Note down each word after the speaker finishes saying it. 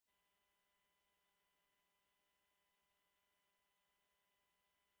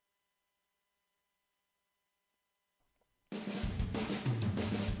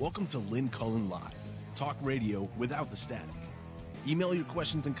Welcome to Lynn Cullen Live, talk radio without the static. Email your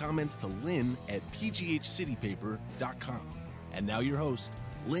questions and comments to lynn at pghcitypaper.com. And now your host,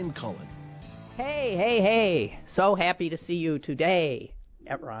 Lynn Cullen. Hey. So happy to see you today.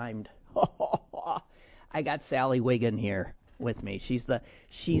 That rhymed. I got Sally Wiggin here with me. She's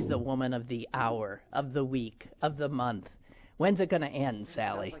the woman of the hour, of the week, of the month. When's it going to end,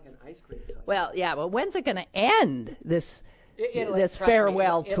 Sally? Sounds like an ice cream cone. Well, yeah, but when's it going to end, this Trust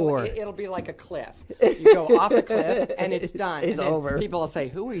farewell me, tour? It'll be like a cliff. You go off a cliff, and it's done. It's and over. People will say,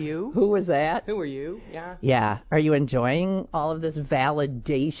 who are you? Who was that? Who are you? Yeah. Yeah. Are you enjoying all of this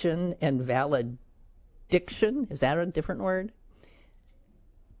validation and valediction? Is that a different word?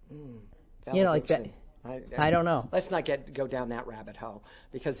 You know, like that. I don't know. Let's not go down that rabbit hole,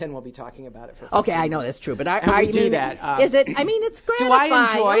 because then we'll be talking about it for 15 Okay, I know that's true, but are you do that? Is it? I mean, it's gratifying. Do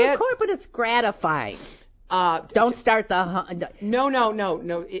I enjoy it? Of course, but it's gratifying. Don't start the.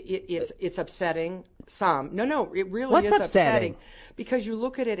 No. It's upsetting. No. It really What's is upsetting? Because you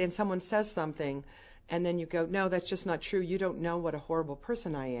look at it and someone says something, and then you go, no, that's just not true. You don't know what a horrible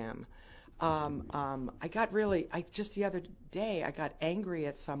person I am. Just the other day, I got angry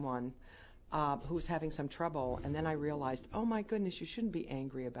at someone who was having some trouble, and then I realized, oh my goodness, you shouldn't be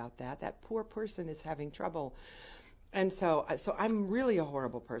angry about that. That poor person is having trouble. And so I'm really a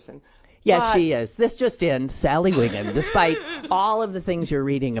horrible person. Yes, she is. This just in, Sally Wiggin, despite all of the things you're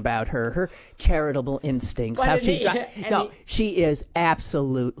reading about her charitable instincts, she is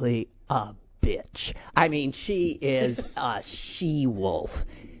absolutely a bitch. I mean, she is a she-wolf.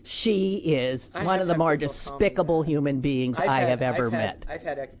 She is one of the more despicable human beings I have ever met. I've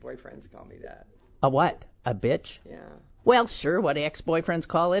had ex-boyfriends call me that. A what? A bitch? Yeah. Well, sure, what ex-boyfriends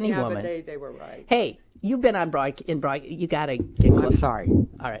call any woman. Yeah, but they were right. Hey, you've been on you got to get close. I'm sorry.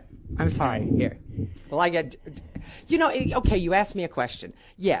 All right. I'm sorry. Here. Well, okay, you asked me a question.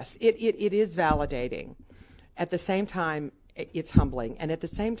 Yes, it is validating. At the same time, it's humbling. And at the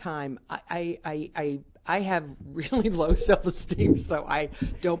same time, I have really low self-esteem, so I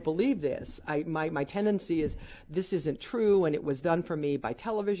don't believe this. My tendency is this isn't true, and it was done for me by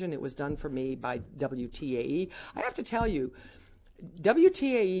television. It was done for me by WTAE. I have to tell you,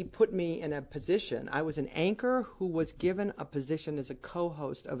 WTAE put me in a position. I was an anchor who was given a position as a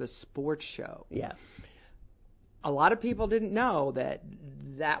co-host of a sports show. Yeah. A lot of people didn't know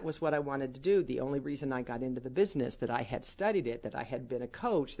that was what I wanted to do. The only reason I got into the business, that I had studied it, that I had been a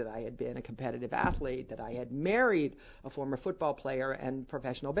coach, that I had been a competitive athlete, that I had married a former football player and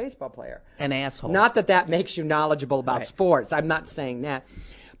professional baseball player. An asshole. Not that makes you knowledgeable about sports. I'm not saying that.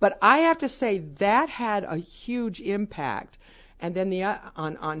 But I have to say that had a huge impact. And then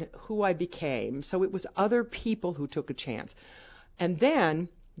on who I became. So it was other people who took a chance. And then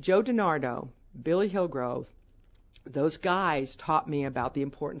Joe DiNardo, Billy Hillgrove, those guys taught me about the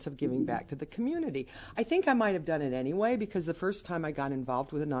importance of giving back to the community. I think I might have done it anyway, because the first time I got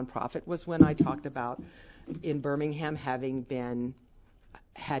involved with a nonprofit was when I talked about in Birmingham having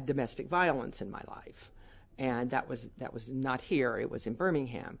had domestic violence in my life. And that was not here, it was in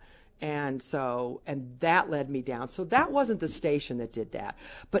Birmingham. And that led me down. So that wasn't the station that did that.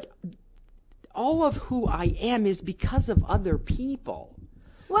 But all of who I am is because of other people.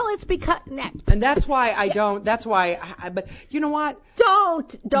 Well, it's because... And that's why I don't... That's why... but you know what?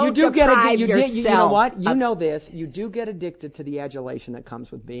 Don't you do deprive yourself. You know what? You know this. You do get addicted to the adulation that comes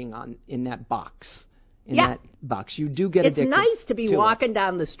with being in that box. That box. You do get addicted. It's nice to be walking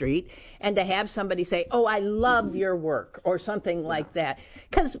down the street and to have somebody say, oh, I love your work, or something like that.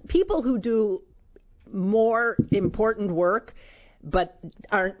 Because people who do more important work but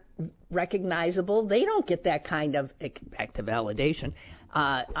aren't recognizable, they don't get that kind of, back to validation,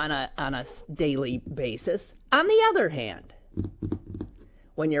 on a daily basis. On the other hand,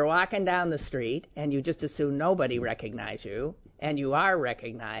 when you're walking down the street and you just assume nobody recognizes you, and you are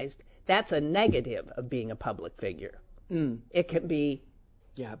recognized, that's a negative of being a public figure. It can be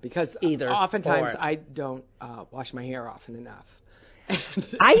because either oftentimes or. I don't wash my hair often enough.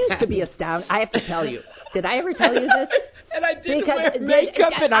 I used to be astounded. I have to tell you. Did I ever tell you this? And I didn't wear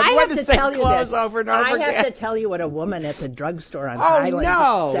makeup, and I wore the same clothes over and over again. I have to tell you what a woman at the drugstore on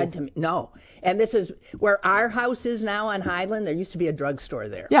Highland said to me. No. And this is where our house is now on Highland. There used to be a drugstore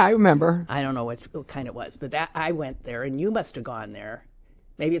there. Yeah, I remember. I don't know what kind it was, but I went there, and you must have gone there.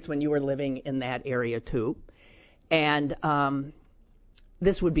 Maybe it's when you were living in that area, too. And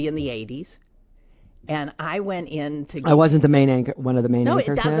this would be in the 80s. And I went in to... I wasn't the main anchor, one of the main anchors.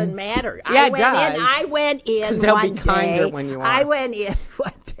 No, it doesn't matter. Yeah, it does. I went in they'll one be kinder day. When you are. I went in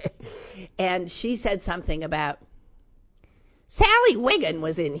one day, and she said something about, Sally Wiggin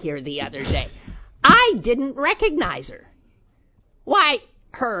was in here the other day. I didn't recognize her. Why,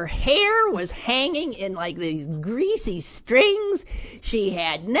 her hair was hanging in like these greasy strings. She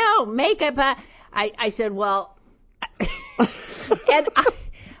had no makeup on. I said, well, and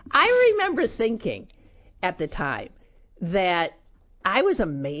I remember thinking at the time that I was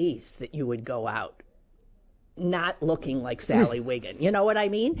amazed that you would go out not looking like Sally Wiggin. You know what I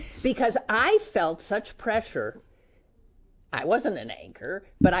mean? Because I felt such pressure. I wasn't an anchor,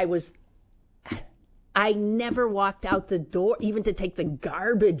 but I never walked out the door, even to take the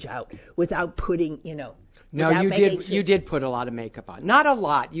garbage out, without putting, No, you did put a lot of makeup on. Not a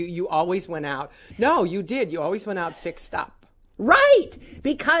lot. You always went out. No, you did. You always went out fixed up. Right,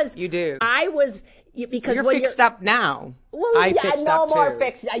 because you do. I was because you're fixed up now. Well, I fixed no up more too.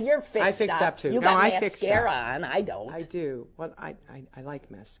 fixed. You're fixed. I fixed up too. You got mascara on. I don't. I do. Well, I like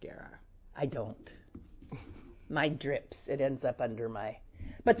mascara. I don't. My drips. It ends up under my.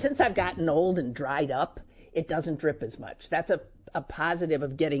 But since I've gotten old and dried up, it doesn't drip as much. That's a positive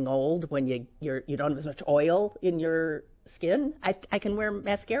of getting old when you don't have as much oil in your skin. I can wear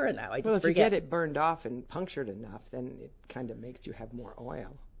mascara now. I just if forget. you get it burned off and punctured enough, then it kind of makes you have more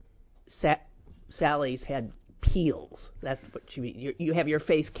oil. Sally's had peels. That's what you mean. You have your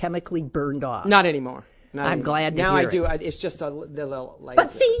face chemically burned off. Not anymore. I'm glad to now hear I do. it. It's just the little laser.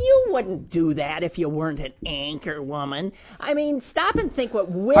 But see, you wouldn't do that if you weren't an anchor woman. I mean, stop and think what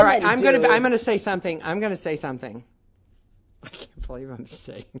women All right, do. I'm going to say something. I can't believe I'm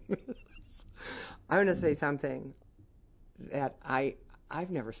saying this. I'm going to say something that I've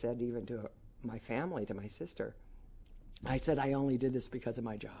never said even to my family, to my sister. I said I only did this because of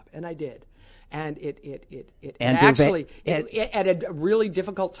my job, and I did. And at a really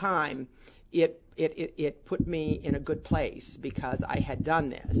difficult time, it put me in a good place because I had done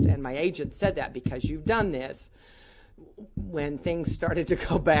this. And my agent said that because you've done this, when things started to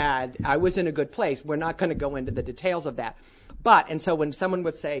go bad, I was in a good place. We're not going to go into the details of that. And so when someone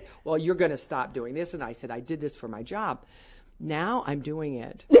would say, well, you're going to stop doing this, and I said, I did this for my job. Now I'm doing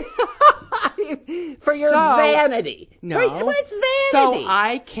it. For your vanity. No. It's vanity. So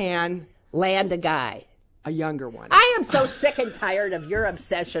I can land a guy. A younger one. I am so sick and tired of your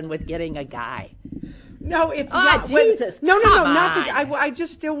obsession with getting a guy. No, it's not. Jesus, no, on. not the, I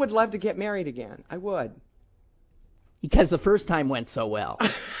just still would love to get married again. I would. Because the first time went so well.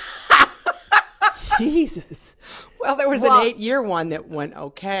 Jesus. Well, there was an 8-year one that went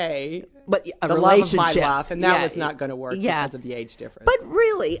okay. But the love of my life, and that was not going to work because of the age difference. But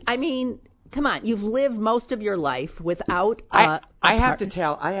really, I mean, come on, you've lived most of your life without I have to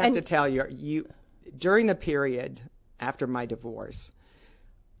tell you during the period after my divorce,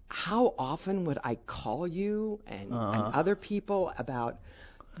 how often would I call you and other people about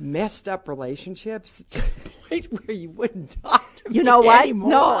messed up relationships to the point where you wouldn't talk to me anymore?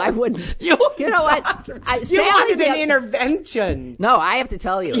 No, I wouldn't. You know what? You wanted an intervention. No, I have to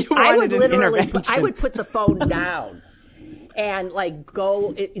tell you. I would put the phone down and like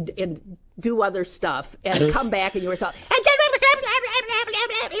go and do other stuff and come back and you were so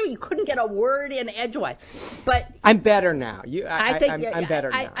you couldn't get a word in edgewise. But I'm better now. I'm better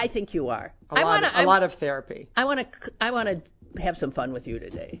now. I think you are. A lot of therapy. I want to have some fun with you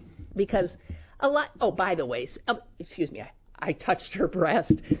today because a lot. Oh, by the way, excuse me. I touched her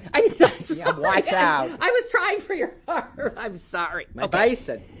breast. Watch out. I was trying for your arm. I'm sorry. My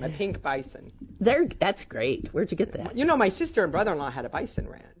bison, my pink bison. That's great. Where'd you get that? You know, my sister and brother-in-law had a bison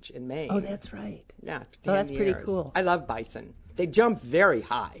ranch in Maine. Oh, that's right. Yeah, that's pretty cool. I love bison. They jump very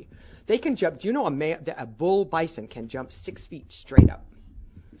high. They can jump. Do you know a bull bison can jump 6 feet straight up?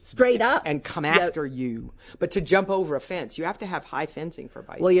 Straight up? And come after you. But to jump over a fence, you have to have high fencing for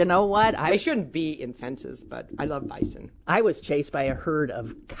bison. Well, you know what? They shouldn't be in fences, but I love bison. I was chased by a herd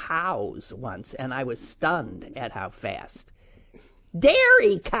of cows once, and I was stunned at how fast.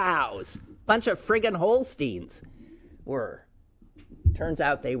 Dairy cows! Bunch of friggin' Holsteins were. Turns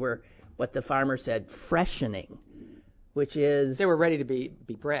out they were, what the farmer said, freshening, which is... They were ready to be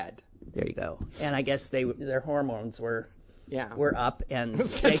bred. There you go. And I guess their hormones were up. And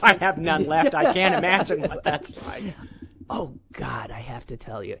since I have none left, I can't imagine what that's like. Oh, God, I have to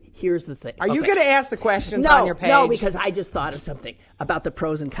tell you. Here's the thing. Are you going to ask the questions on your page? No, because I just thought of something about the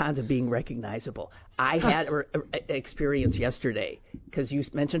pros and cons of being recognizable. I had an experience yesterday because you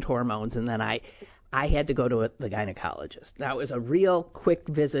mentioned hormones, and then I had to go to the gynecologist. Now, it was a real quick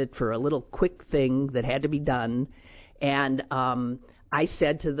visit for a little quick thing that had to be done, and I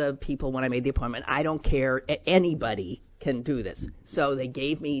said to the people when I made the appointment, I don't care, anybody can do this. So they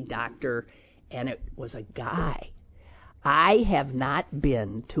gave me doctor, and it was a guy. I have not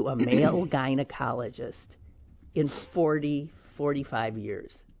been to a male gynecologist in 45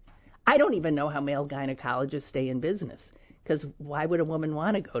 years. I don't even know how male gynecologists stay in business because why would a woman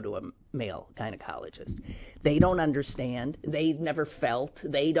want to go to a male gynecologist? They don't understand. They never felt.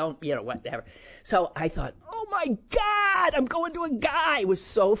 They don't, whatever. So I thought, oh my God, I'm going to a guy. I was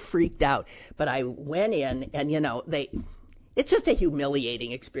so freaked out. But I went in, and it's just a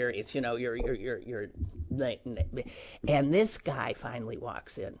humiliating experience. You're, and this guy finally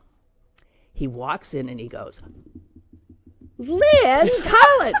walks in. He walks in and he goes, Lynn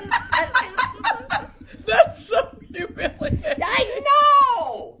Cullen. That's so humiliating. I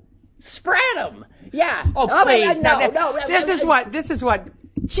know. Spread them. Yeah. Oh, please. No. This is what.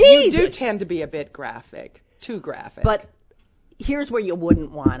 Jesus. You do tend to be a bit graphic, too graphic. But here's where you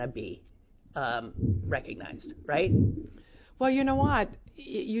wouldn't want to be recognized, right? Well, you know what?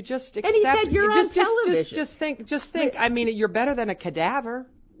 You just accept. And he said you're on television. Just think. I mean, you're better than a cadaver.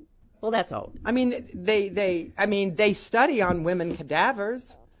 Well, that's all. I mean, they study on women cadavers.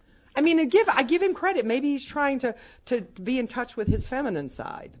 I mean, I give him credit. Maybe he's trying to be in touch with his feminine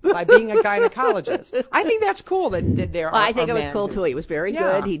side by being a gynecologist. I think that's cool that there are. I think it was cool too. He was very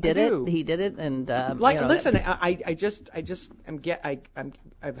good. He did it. He did it, and listen, I've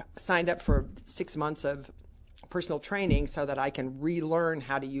signed up for 6 months of personal training so that I can relearn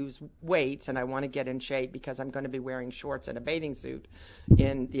how to use weights, and I want to get in shape because I'm going to be wearing shorts and a bathing suit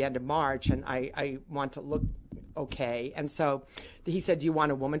in the end of March, and I want to look okay. And so he said, do you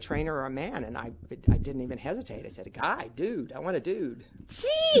want a woman trainer or a man? And I didn't even hesitate. I said, a guy, dude. I want a dude.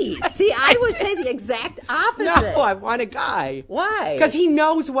 Gee, see, I would say the exact opposite. No, I want a guy. Why? Because he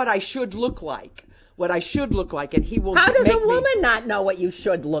knows what I should look like. And he will. How does a woman not know what you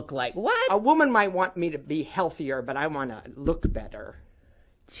should look like? What? A woman might want me to be healthier, but I want to look better.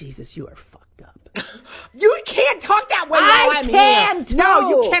 Jesus, you are fucked up. You can't talk that way while I'm here. I can too. No,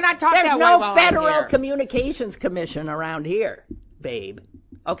 you cannot talk that way while I'm here. There's no Federal Communications Commission around here, babe.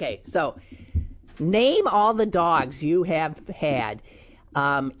 Okay, so name all the dogs you have had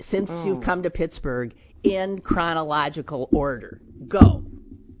since you've come to Pittsburgh in chronological order. Go.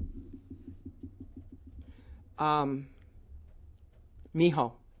 Miho.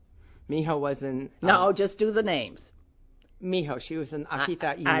 Miho was in... No, just do the names. Miho. She was in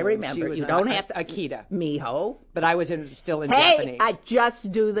Akita Inu. I remember. She was you don't have to... Akita. Miho. But I was still in Japanese. Hey, I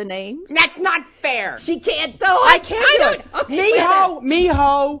just do the names. That's not fair. She can't do it. I can't do it. Okay,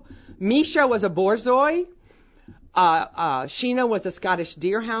 Miho. Misha was a borzoi. Sheena was a Scottish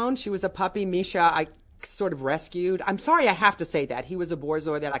deerhound. She was a puppy. Misha, I sort of rescued. I'm sorry I have to say that. He was a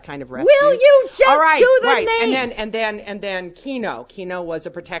borzoi that I kind of rescued. Will you just do the names? And then Kino. Kino was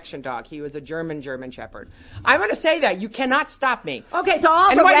a protection dog. He was a German Shepherd. I'm going to say that. You cannot stop me. Okay, so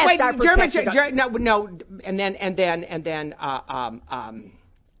all the rest are protection dogs. No, and then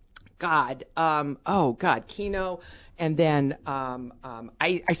Kino. And then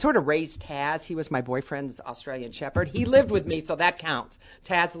I sort of raised Taz. He was my boyfriend's Australian Shepherd. He lived with me, so that counts.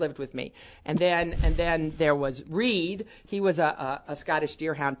 Taz lived with me. And then there was Reed. He was a Scottish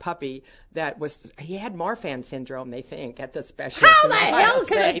Deerhound puppy he had Marfan syndrome, they think, at the special. How the hell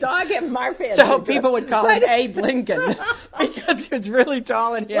can a dog have Marfan syndrome? So people would call him Abe Lincoln because he was really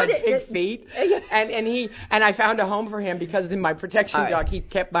tall and he had big feet. And I found a home for him because in my protection dog, he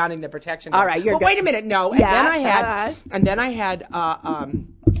kept mounting the protection dog. All right, wait a minute, no. And then I had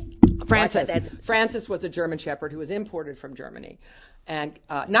Francis. Francis was a German Shepherd who was imported from Germany. And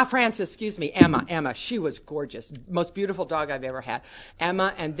not Francis, excuse me, Emma. She was gorgeous. Most beautiful dog I've ever had.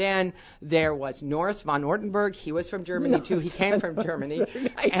 Emma. And then there was Norris von Ortenberg. He was from Germany, too. He came from Germany.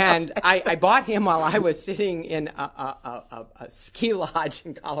 And I bought him while I was sitting in a ski lodge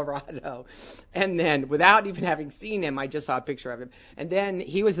in Colorado. And then, without even having seen him, I just saw a picture of him. And then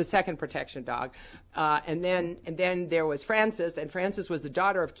he was the second protection dog. And then there was Frances. And Frances was the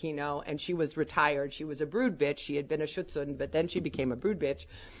daughter of Kino. And she was retired. She was a brood bitch. She had been a Schutzhund, but then she became a brood bitch,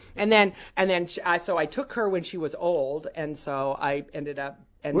 so I took her when she was old, and so I ended up.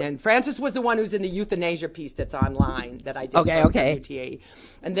 And then Francis was the one who's in the euthanasia piece that's online that I did. Okay. WTA.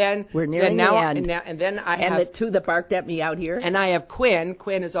 And then we're nearing the end. And then I have the two that barked at me out here. And I have Quinn.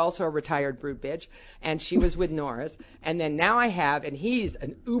 Quinn is also a retired brood bitch, and she was with Norris. And then now I have, and he's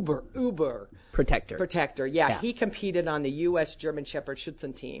an uber protector. Yeah, he competed on the U.S. German Shepherd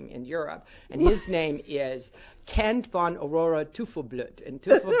Schützen team in Europe, and his name is Kent von Aurora Teufelblut, and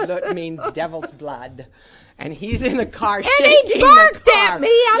Teufelblut means devil's blood. And he's in the car shaking the car. And he barked at me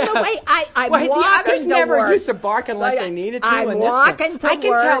on the way. I'm walking the others to never work. used to bark unless they needed to. I'm walking to work. I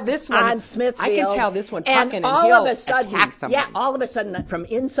can tell this one on Smithfield. I can tell this one talking and he'll attack someone. Yeah, all of a sudden from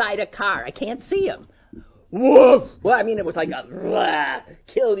inside a car, I can't see him. Woof! Well, I mean, it was like a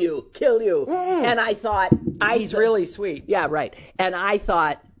kill you. And I thought, he's really sweet. Yeah, right. And I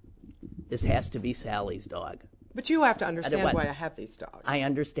thought, this has to be Sally's dog. But you have to understand was. why I have these dogs. I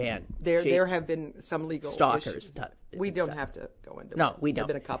understand. There have been some legal stalkers. issues. We don't have to go into it. No, we don't.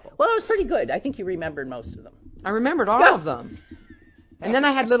 There have been a couple. Well, it was pretty good. I think you remembered most of them. I remembered all of them. And then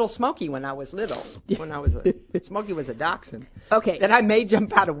I had little Smokey when I was little. Smokey was a dachshund. Okay. That I made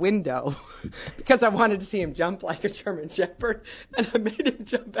jump out a window because I wanted to see him jump like a German Shepherd, and I made him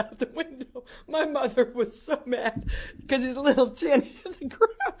jump out the window. My mother was so mad because his little chin hit the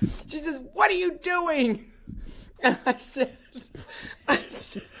ground. She says, "What are you doing?" And I said,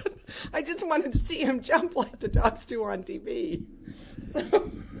 I just wanted to see him jump like the dogs do on TV.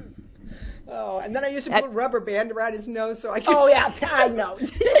 Oh, and then I used to put a rubber band around his nose so I could... Oh, yeah, I know.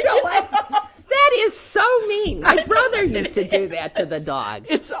 You know what? That is so mean. My brother used to do that to the dog.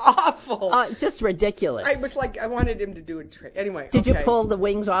 It's awful. Just ridiculous. I was like, I wanted him to do a trick. Anyway, Did you pull the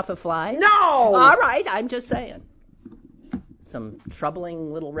wings off of flies? No! All right, I'm just saying. Some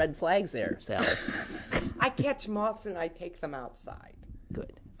troubling little red flags there, Sally. I catch moths and I take them outside.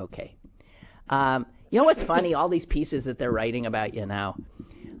 Good. Okay. You know what's funny? All these pieces that they're writing about you now.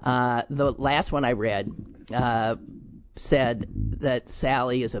 The last one I read said that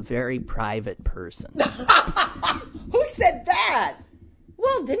Sally is a very private person. Who said that?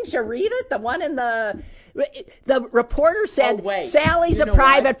 Well, didn't you read it? The one in the reporter said Sally's a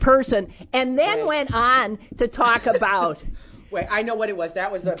private person, and then went on to talk about. Wait, I know what it was. That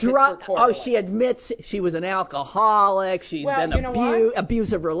was the Pittsburgh Court. Oh, she admits she was an alcoholic. She's been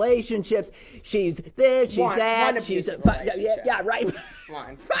abusive relationships. She's this, she's that. She's yeah, right.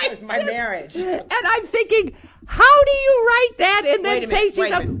 One. Right. My marriage. And I'm thinking, how do you write that and then say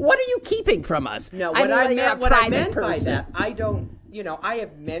she's what are you keeping from us? No, what I meant by that, I don't. I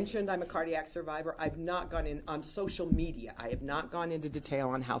have mentioned I'm a cardiac survivor. I've not gone in on social media. I have not gone into detail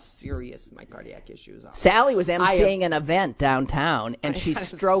on how serious my cardiac issues are. Sally was emceeing an event downtown, and she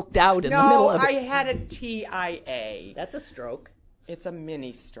stroked out in the middle of it. No, I had a TIA. That's a stroke. It's a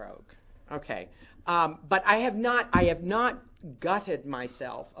mini stroke. Okay. But I have not gutted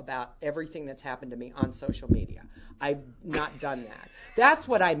myself about everything that's happened to me on social media. I've not done that. That's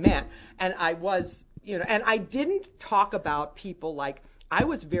what I meant. And I was... and I didn't talk about people like, I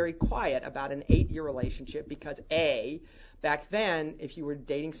was very quiet about an 8-year relationship because back then, if you were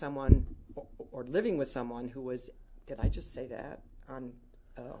dating someone or living with someone who was, did I just say that?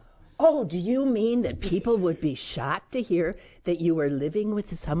 Oh, do you mean that people would be shocked to hear that you were living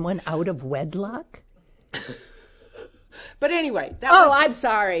with someone out of wedlock? But anyway. I'm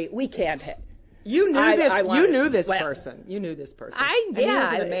sorry. We can't have. You knew this person. You knew this person. He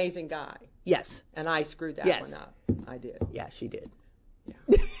was an amazing guy. Yes. And I screwed that one up. I did. Yeah, she did.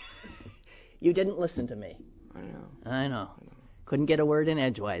 Yeah. You didn't listen to me. I know. Couldn't get a word in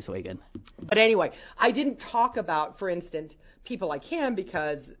edgewise, Wiggin. But anyway, I didn't talk about, for instance, people like him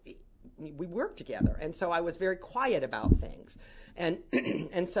because we worked together, and so I was very quiet about things. And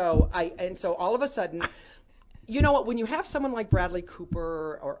so all of a sudden, you know what? When you have someone like Bradley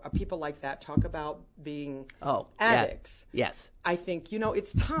Cooper or people like that talk about being addicts, yes, I think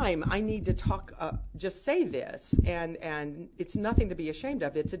it's time. I need to talk. Just say this, and it's nothing to be ashamed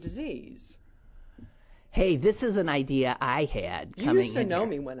of. It's a disease. Hey, this is an idea I had. You used to know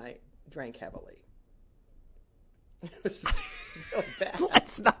me when I drank heavily. It was really bad.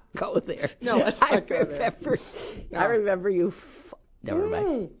 Let's not go there. No, let's not go there. I remember you. Never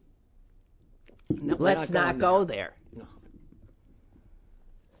mind. No, let's not go there.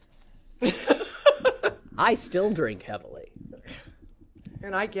 No. I still drink heavily.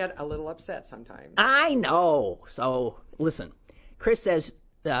 And I get a little upset sometimes. I know. So, listen. Chris says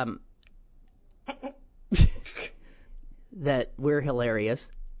that we're hilarious.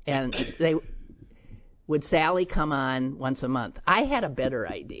 And would Sally come on once a month? I had a better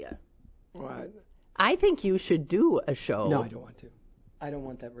idea. What? I think you should do a show. No, I don't want to. I don't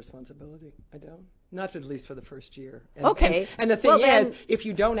want that responsibility. I don't. Not at least for the first year. Okay. And the thing is, if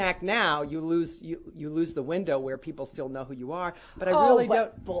you don't act now, you lose the window where people still know who you are. But I really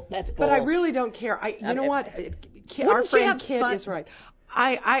don't. That's bull. But I really don't care. You know what? Our friend Kit is right.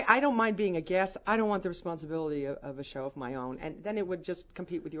 I don't mind being a guest. I don't want the responsibility of a show of my own, and then it would just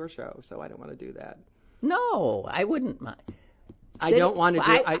compete with your show. So I don't want to do that. No, I wouldn't mind. I don't want to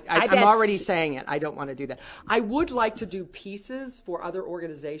do it. I'm already saying it. I don't want to do that. I would like to do pieces for other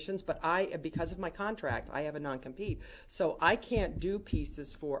organizations, but because of my contract, I have a non-compete. So I can't do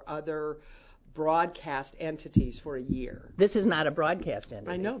pieces for other broadcast entities for a year. This is not a broadcast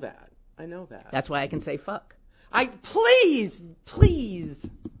entity. I know that. That's why I can say fuck. Please.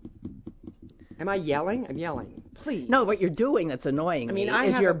 Am I yelling? I'm yelling. Please. No, what you're doing that's annoying me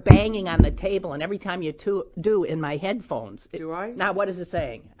is you're banging on the table, and every time you do in my headphones. Do I? Now, what is it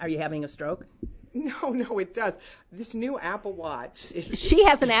saying? Are you having a stroke? No, it does. This new Apple Watch. She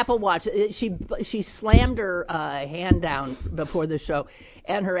has an Apple Watch. She slammed her hand down before the show,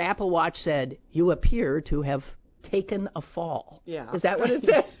 and her Apple Watch said, "You appear to have taken a fall." Yeah. Is that what it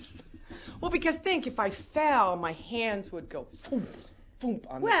says? Well, because think, if I fell, my hands would go boom, boom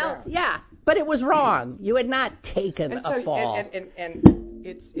on the ground. Well, yeah, but it was wrong. You had not taken a fall. And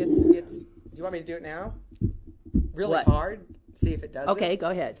it's. Do you want me to do it now? Really What? hard? See if it does. Okay, go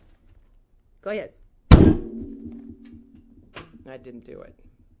ahead. Go ahead. I didn't do it.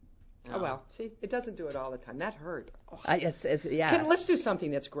 Oh well, see, it doesn't do it all the time. That hurt. Oh. Yeah. Let's do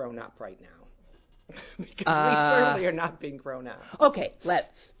something that's grown up right now, because we certainly are not being grown up. Okay,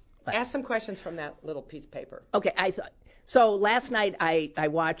 let's ask some questions from that little piece of paper. Okay, so. Last night I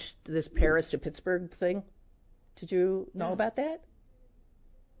watched this Paris to Pittsburgh thing. Did you know about that?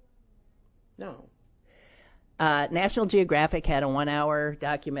 No. National Geographic had a 1-hour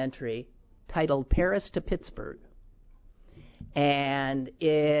documentary titled Paris to Pittsburgh. And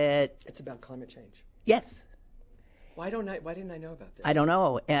it's about climate change. Yes. Why didn't I know about this? I don't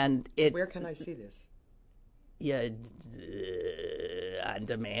know. And where can I see this? Yeah, on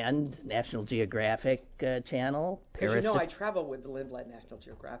demand, National Geographic channel. Paris. I travel with the Lynn National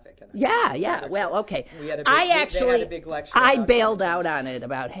Geographic. And yeah. Well, okay. They had a big lecture. I bailed out on it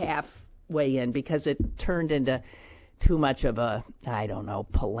about halfway in because it turned into too much of a, I don't know,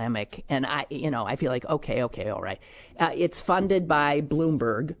 polemic. And I feel like, okay, all right. It's funded by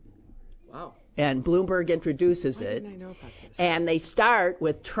Bloomberg. Wow. And Bloomberg introduces Why it. Didn't I know about this? And they start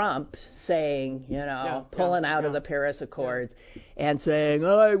with Trump saying, pulling out of the Paris Accords and saying,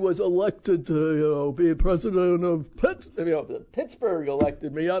 I was elected to, be president of Pittsburgh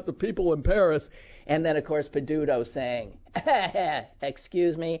elected me, not the people in Paris. And then, of course, Peduto saying,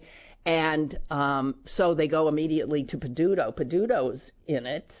 excuse me. And so they go immediately to Peduto. Peduto's in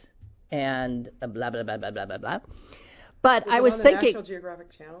it, and blah, blah, blah, blah, blah, blah, blah. But I was thinking... National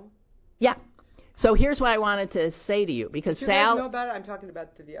Geographic Channel? Yeah. So here's what I wanted to say to you, because Did you guys know about it? I'm talking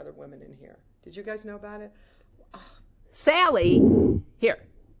about the other women in here. Did you guys know about it? Sally, here.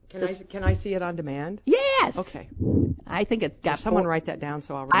 Can I see it on demand? Yes. Okay. I think it got... Someone write that down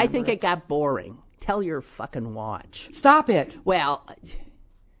so I'll remember. I think it got boring. Tell your fucking watch. Stop it. Well...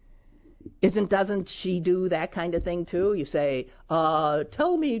 Doesn't she do that kind of thing too? You say,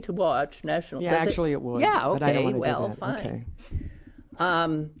 tell me to watch National... Yeah, actually it would. Yeah, okay, but I don't want to well, do that. fine.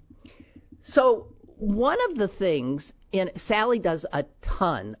 Okay. So one of the things, Sally does a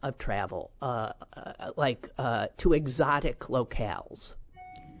ton of travel, to exotic locales.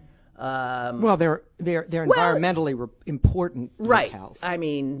 Well, they're environmentally important right. locales. I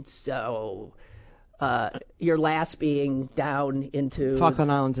mean, so... your last being down into...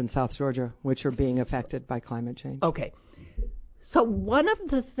 Falkland Islands in South Georgia, which are being affected by climate change. Okay. So one of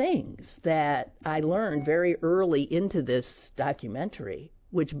the things that I learned very early into this documentary,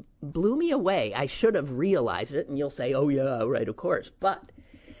 which blew me away, I should have realized it, and you'll say, oh yeah, right, of course, but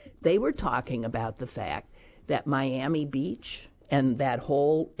they were talking about the fact that Miami Beach and that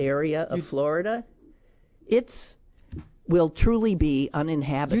whole area of Florida, will truly be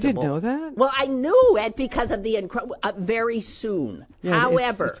uninhabitable. You didn't know that? Well, I knew it because of the very soon. Yeah,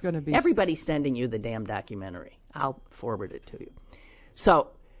 However, it's gonna be... everybody's sending you the damn documentary. I'll forward it to you.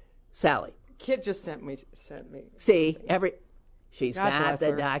 So, Sally. Kid just sent me. See, she's God got the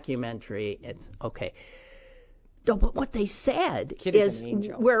bless her. documentary. It's okay. No, but what they said Kid is an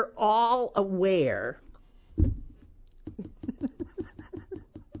angel. we're all aware.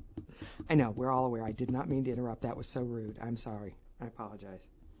 I know, we're all aware. I did not mean to interrupt. That was so rude. I'm sorry. I apologize.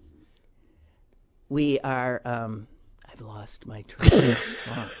 We are, I've lost my train of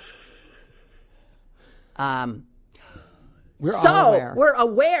thought. We're all aware. We're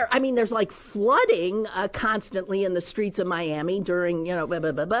aware. I mean, there's like flooding constantly in the streets of Miami during, blah,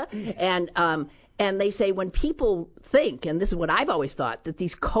 blah, blah, blah. And they say when people think, and this is what I've always thought, that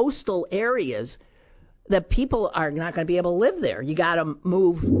these coastal areas, that people are not going to be able to live there. You got to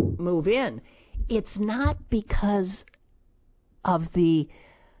move in. It's not because of the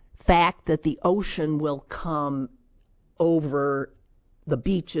fact that the ocean will come over the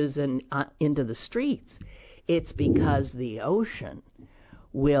beaches and into the streets. It's because the ocean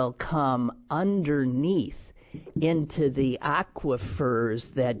will come underneath into the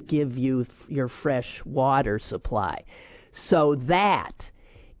aquifers that give you your fresh water supply. So that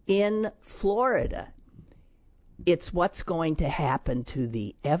in Florida, it's what's going to happen to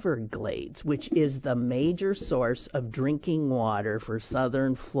the Everglades, which is the major source of drinking water for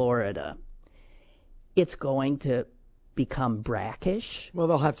southern Florida. It's going to become brackish. Well,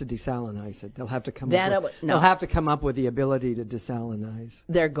 they'll have to desalinize it. They'll have to They'll have to come up with the ability to desalinize.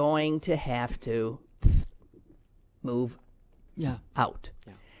 They're going to have to move out.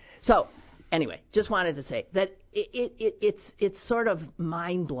 Yeah. So, anyway, just wanted to say that it's sort of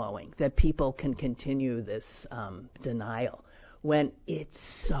mind-blowing that people can continue this denial when it's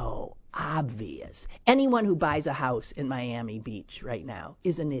so obvious. Anyone who buys a house in Miami Beach right now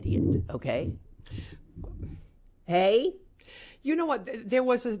is an idiot, okay? Hey? You know what? There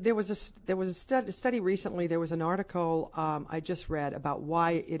was a study recently. There was an article I just read about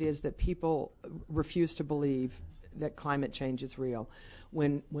why it is that people refuse to believe that climate change is real.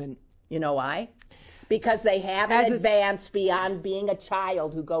 When you know why? Because they haven't advanced beyond being a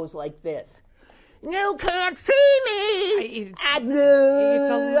child who goes like this. You can't see me. I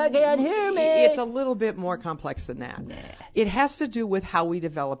can't hear me. It's a little bit more complex than that. Nah. It has to do with how we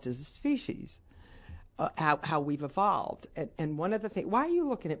developed as a species. How we've evolved. And one of the things, why are you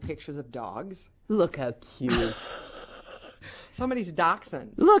looking at pictures of dogs? Look how cute. Somebody's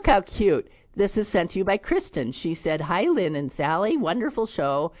dachshund. Look how cute. This is sent to you by Kristen. She said, "Hi, Lynn and Sally. Wonderful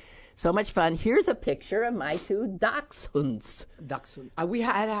show. So much fun. Here's a picture of my two dachshunds. Dachshund. I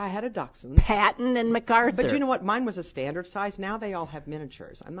had a dachshund. Patton and MacArthur. But you know what? Mine was a standard size. Now they all have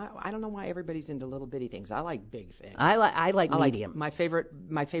miniatures. I don't know why everybody's into little bitty things. I like big things. I like medium. My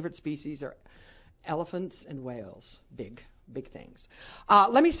favorite species are elephants and whales, big things.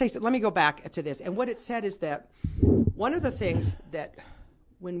 Let me go back to this. And what it said is that one of the things that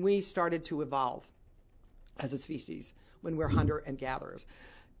when we started to evolve as a species, when we're hunter and gatherers,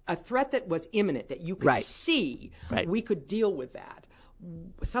 a threat that was imminent, that you could see, we could deal with that.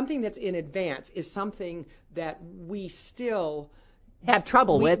 Something that's in advance is something that we still have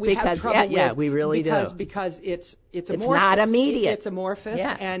trouble with because we really do. Because it's not immediate. It's amorphous,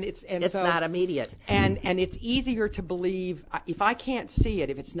 and it's so, not immediate. And it's easier to believe if I can't see it,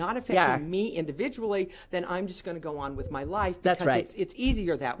 if it's not affecting me individually, then I'm just going to go on with my life. That's right. It's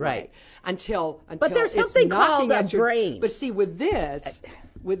easier that way until but there's something called a brain. But see, with this,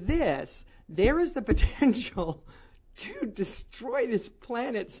 there is the potential to destroy this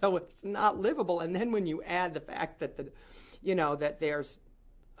planet so it's not livable. And then when you add the fact that that there's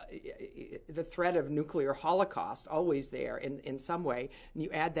the threat of nuclear holocaust always there in some way, and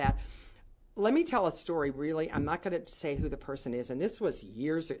you add that. Let me tell a story, really. I'm not going to say who the person is, and this was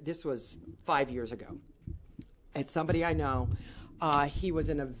 5 years ago. It's somebody I know. He was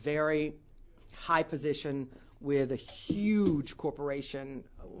in a very high position with a huge corporation,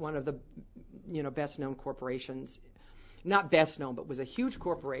 one of the best-known corporations. Not best known, but was a huge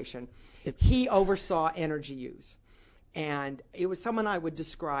corporation. He oversaw energy use. And it was someone I would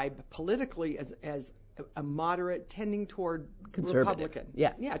describe politically as a moderate, tending toward Republican.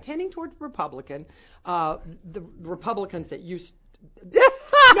 Yeah, tending toward Republican. The Republicans that used... No,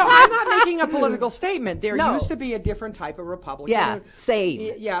 I'm not making a political statement. There used to be a different type of Republican. Yeah,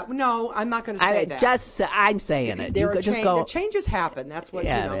 sane. Yeah, no, I'm not going to say that. I'm saying it. The changes happen. That's what,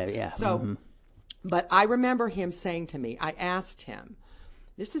 Yeah. So, but I remember him saying to me, I asked him,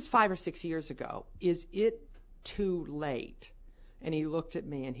 this is 5 or 6 years ago, is it too late? And he looked at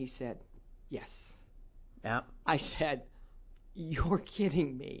me and he said, yes. Yeah. I said, you're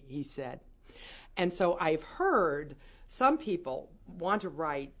kidding me, he said. And so I've heard some people want to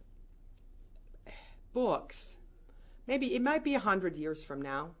write books. Maybe it might be 100 years from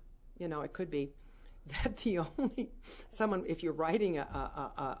now. It could be that if you're writing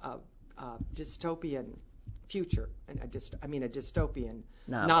a dystopian future, and a dystopian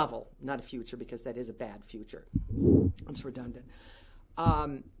novel, not a future, because that is a bad future. It's redundant.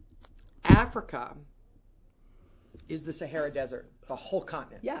 Africa is the Sahara Desert, the whole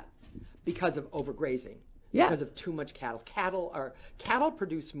continent. Yeah. Because of overgrazing. Yeah. Because of too much cattle. Cattle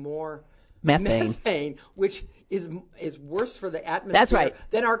produce more methane, which is worse for the atmosphere. That's right.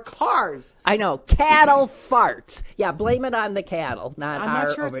 Than our cars. I know. Cattle farts. Yeah, blame it on the cattle, not I'm our.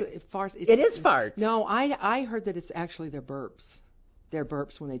 not sure it's farts. It is farts. No, I heard that it's actually their burps. Their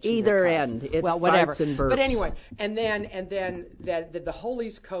burps when they chew either their end. It's whatever. Farts and burps. But anyway, and then the whole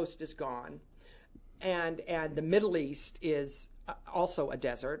East Coast is gone, and the Middle East is also a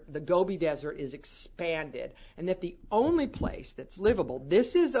desert. The Gobi Desert is expanded, and that the only place that's livable,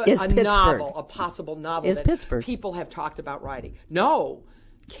 this is a novel, a possible novel that Pittsburgh. People have talked about writing. No,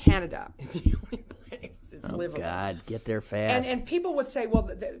 Canada is the only place that's livable. Oh, God, get there fast. And people would say, well,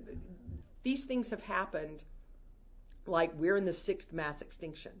 these things have happened, like we're in the 6th mass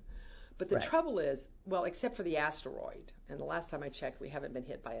extinction. But the trouble is, well, except for the asteroid, and the last time I checked, we haven't been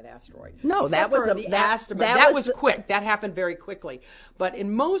hit by an asteroid. No, that was quick. That happened very quickly. But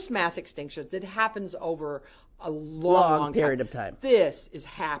in most mass extinctions, it happens over a long period of time. This is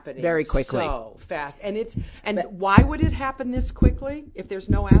happening very quickly, so fast, but why would it happen this quickly if there's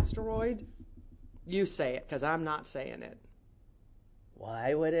no asteroid? You say it, because I'm not saying it.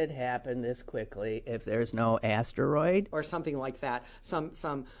 Why would it happen this quickly if there's no asteroid? Or something like that. Some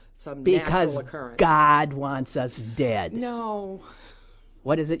because natural occurrence. God wants us dead. No.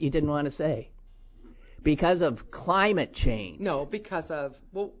 What is it you didn't want to say? Because of climate change. No, because of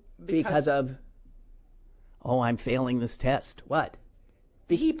I'm failing this test. What?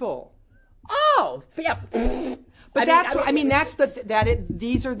 People. Oh, yeah. But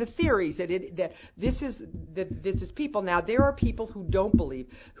these are the theories that this is people. Now there are people who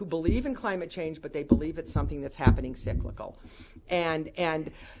believe in climate change, but they believe it's something that's happening cyclical,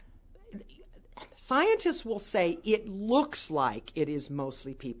 and scientists will say it looks like it is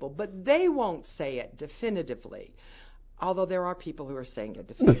mostly people, but they won't say it definitively. Although there are people who are saying it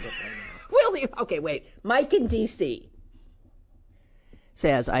definitively now. Well, okay, wait. Mike in D.C.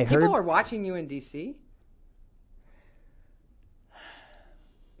 says, I heard... People are watching you in D.C.?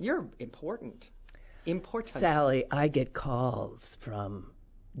 You're important. Important. Sally, I get calls from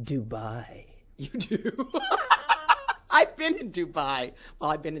Dubai. You do? I've been in Dubai.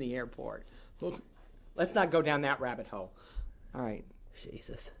 Well, I've been in the airport. Let's not go down that rabbit hole. All right.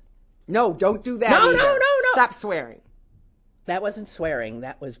 Jesus. No, don't do that No. Stop swearing. That wasn't swearing.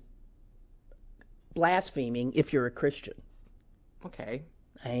 That was blaspheming if you're a Christian. Okay.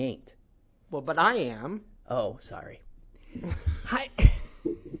 I ain't. Well, but I am. Oh, sorry.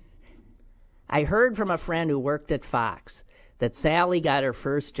 I heard from a friend who worked at Fox that Sally got her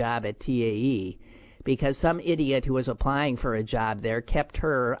first job at TAE because some idiot who was applying for a job there kept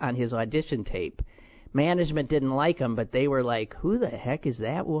her on his audition tape. Management didn't like him, but they were like, who the heck is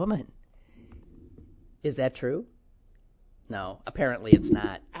that woman? Is that true? No, apparently it's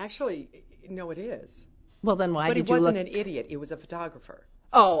not. Actually, no, it is. Well, then why did you look... But he wasn't an idiot. It was a photographer.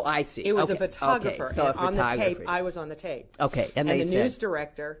 Oh, I see. It was a photographer. Okay, so a on photographer. The tape, I was on the tape. Okay, and the news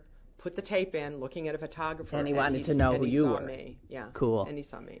director put the tape in, looking at a photographer. And he wanted to know who you were. Me. Yeah. Cool. And he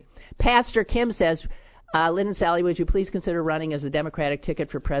saw me. Pastor Kim says, Lynn and Sally, would you please consider running as the Democratic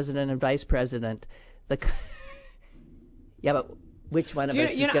ticket for president and vice president? Yeah, but which one of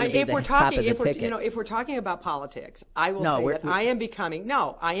us is going to be the top of the ticket? If we're talking about politics, I will say that I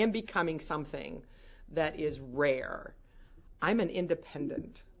am becoming something that is rare. I'm an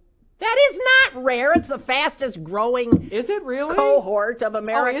independent. That is not rare. It's the fastest growing is it really? Cohort of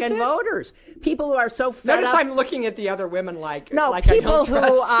American voters. People who are so fed Notice up. I'm looking at the other women like people I don't who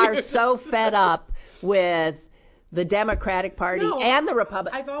trust are you. so fed up with the Democratic Party and the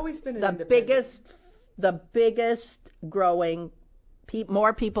Republican. I've always been an independent. The biggest growing.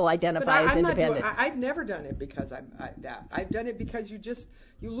 More people identify as independents. I've never done it because I've done it because you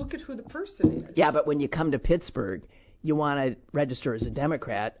look at who the person is. Yeah, but when you come to Pittsburgh, you want to register as a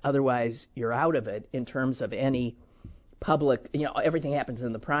Democrat. Otherwise, you're out of it in terms of any public. Everything happens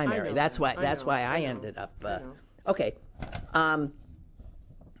in the primary. That's why I ended up. Okay. I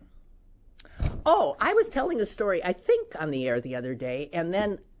was telling a story, I think, on the air the other day, and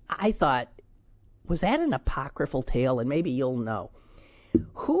then I thought, was that an apocryphal tale? And maybe you'll know.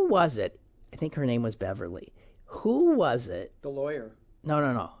 Who was it? I think her name was Beverly. Who was it? The lawyer.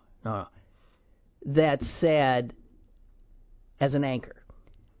 No. That said, as an anchor,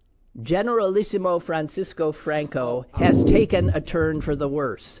 Generalissimo Francisco Franco has taken a turn for the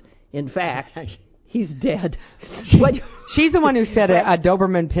worse. In fact, he's dead. She's the one who said a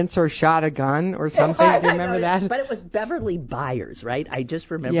Doberman Pinscher shot a gun or something. Do you remember that? But it was Beverly Byers, right? I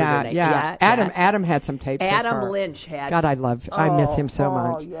just remember her name. Yeah. Adam had some tapes. Adam Lynch had. God, I miss him so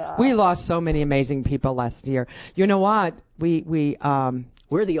much. Yeah. We lost so many amazing people last year. You know what? We're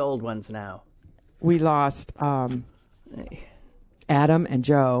the old ones now. We lost Adam and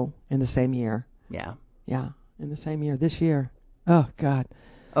Joe in the same year. Yeah. Yeah, in the same year. This year. Oh, God.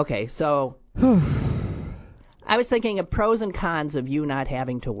 Okay, so I was thinking of pros and cons of you not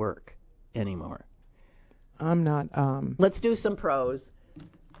having to work anymore. I'm not. Let's do some pros.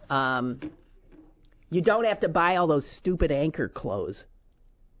 You don't have to buy all those stupid anchor clothes.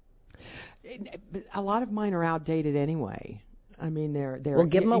 A lot of mine are outdated anyway. I mean, they're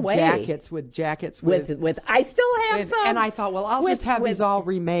give them away. Jackets with I still have some. And I thought, well, I'll just have these all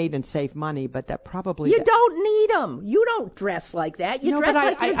remade and save money, but that probably... You don't need them. You don't dress like that. You dress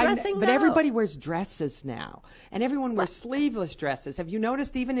like you're dressing now. But everybody wears dresses now, and everyone wears sleeveless dresses. Have you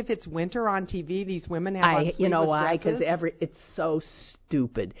noticed, even if it's winter on TV, these women have on sleeveless dresses? You know why? Because it's so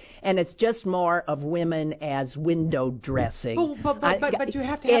stupid, and it's just more of women as window dressing. But you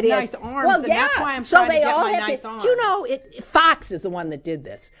have to have nice arms, well, and yeah. that's why I'm trying to get my nice arms. You know, Fox is the one that did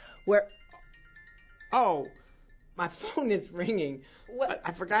this. My phone is ringing. But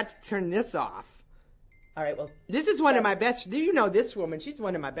I forgot to turn this off. All right, well. This is one of my best. Do you know this woman? She's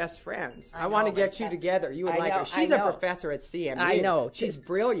one of my best friends. I want to get you together. You would like her. She's a professor at CMU. I know. She's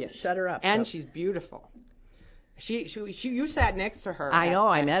brilliant. Shut her up. And she's beautiful. You sat next to her. I know.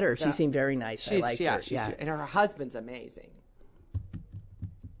 I met her. She seemed very nice. I like her. And her husband's amazing.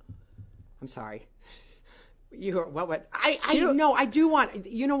 I'm sorry. What? I do want.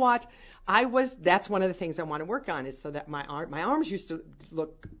 You know what? That's one of the things I want to work on is so that my arms used to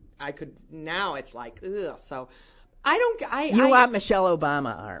look. Now it's like ugh. So you want Michelle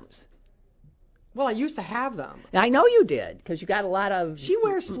Obama arms? Well, I used to have them. I know you did because you got a lot of. She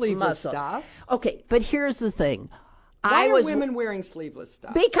wears sleeveless muscle. stuff. Okay, but here's the thing. Why are women wearing sleeveless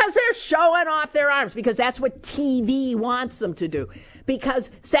stuff? Because they're showing off their arms. Because that's what TV wants them to do. Because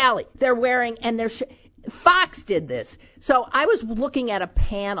Sally, they're wearing and they're. Fox did this. So I was looking at a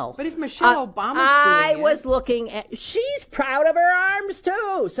panel. But if Michelle Obama's doing it. I was looking at. She's proud of her arms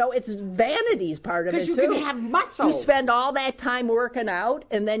too. So it's vanity's part of it too. Because you can have muscles. You spend all that time working out,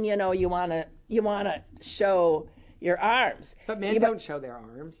 and then you wanna show your arms. But men don't show their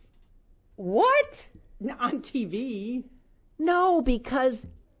arms. What? On TV. No, because.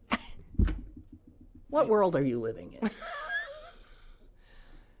 What world are you living in?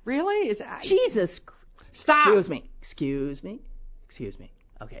 Really? Jesus. Stop. Excuse me.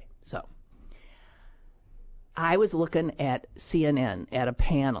 Okay, so I was looking at CNN at a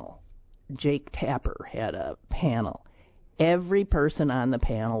panel. Jake Tapper had a panel. Every person on the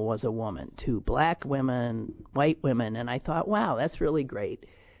panel was a woman. 2 black women, white women, and I thought, wow, that's really great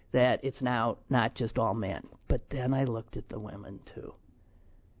that it's now not just all men. But then I looked at the women too.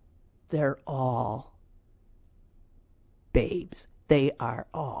 They're all babes. They are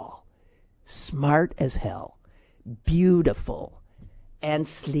all smart as hell, beautiful, and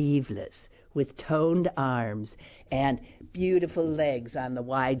sleeveless, with toned arms and beautiful legs on the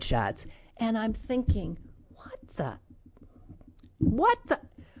wide shots. And I'm thinking, what the?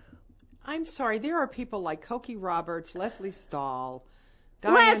 I'm sorry, there are people like Cokie Roberts, Leslie Stahl,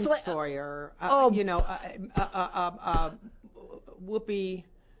 Diane Sawyer, Whoopi,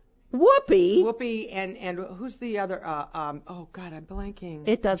 and who's the other? Oh God, I'm blanking.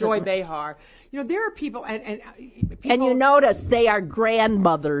 It doesn't. Joy Behar. There are people, and you notice they are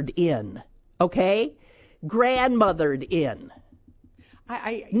grandmothered in. Okay, grandmothered in.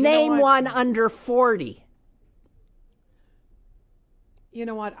 Name one under 40. You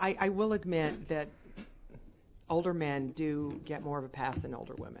know what? I will admit that older men do get more of a pass than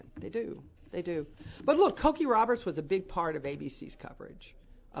older women. They do. But look, Cokie Roberts was a big part of ABC's coverage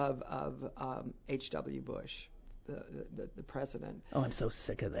of H.W. Bush, the president. Oh, I'm so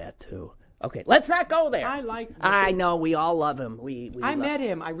sick of that too. Okay, let's not go there. I know we all love him. I met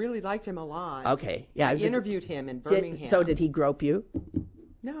him. I really liked him a lot. Okay, yeah. I interviewed him in Birmingham. So did he grope you?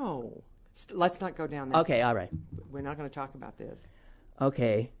 No. Let's not go down that. Okay, all right. We're not going to talk about this.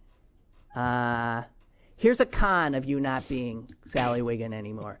 Okay. Here's a con of you not being Sally Wiggin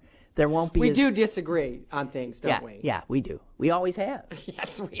anymore. There won't be. We do disagree on things, don't we? Yeah, we do. We always have.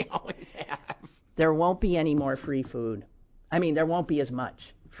 Yes, we always have. There won't be any more free food. I mean, there won't be as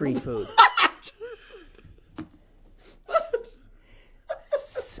much free food.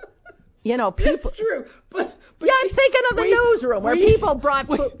 People. It's true, but I'm thinking of the newsroom where people brought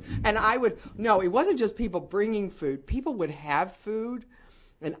food. And it wasn't just people bringing food. People would have food,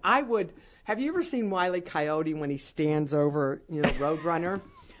 and have you ever seen Wile E. Coyote when he stands over, Roadrunner?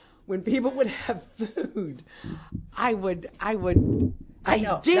 When people would have food, I would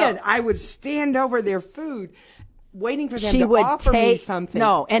stand over their food, waiting for them to offer me something.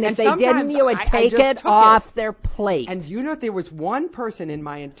 No, and if they didn't, you would take it off their plate. And there was one person in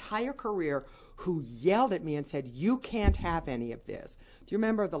my entire career who yelled at me and said, "You can't have any of this." Do you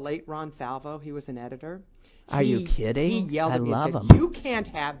remember the late Ron Falvo? He was an editor. Are you kidding? He yelled at me and said, him. "You can't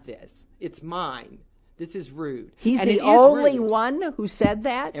have this. It's mine. This is rude." He's the only one who said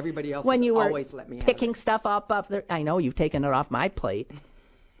that? Everybody else when you were always let me have picking it. stuff up off there. I know you've taken it off my plate.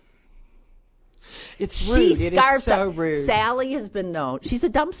 It's rude. It is so rude. Sally has been known. She's a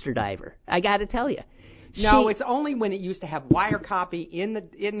dumpster diver. I got to tell you. No, it's only when it used to have wire copy in the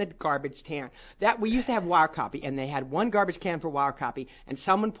garbage can. That we used to have wire copy, and they had one garbage can for wire copy, and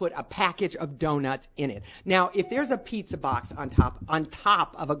someone put a package of donuts in it. Now, if there's a pizza box on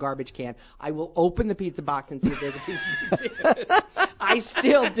top of a garbage can, I will open the pizza box and see if there's a piece of pizza in it. I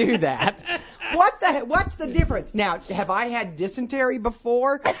still do that. What's the difference? Now, have I had dysentery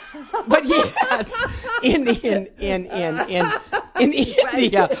before? But yes, in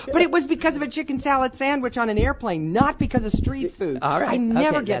India. But it was because of a chicken salad sandwich on an airplane, not because of street food. All right. I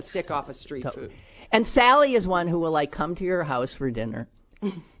never get sick off of street food. And Sally is one who will like come to your house for dinner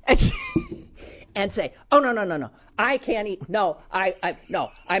and say, "Oh no, I can't eat. No,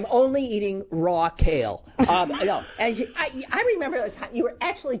 I'm only eating raw kale." No, and I remember the time you were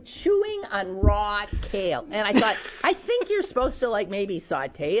actually chewing on raw kale, and I thought, I think you're supposed to like maybe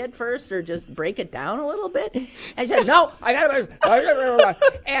saute it first or just break it down a little bit. And she said, "No, I gotta,"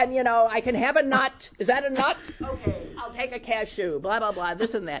 and I can have a nut. Is that a nut? Okay, I'll take a cashew. Blah blah blah.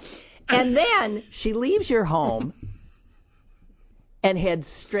 This and that, and then she leaves your home and heads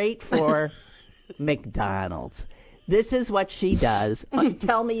straight for McDonald's. This is what she does.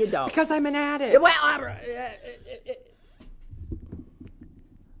 Tell me you don't. Because I'm an addict. Well,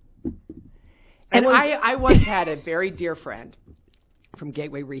 and I once had a very dear friend from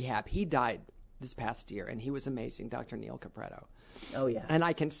Gateway Rehab. He died this past year, and he was amazing, Dr. Neil Capretto. Oh, yeah. And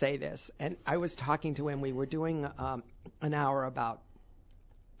I can say this. And I was talking to him. We were doing an hour about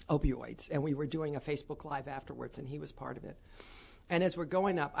opioids, and we were doing a Facebook Live afterwards, and he was part of it. And as we're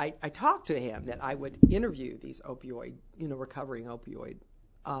going up, I talked to him that I would interview these recovering opioid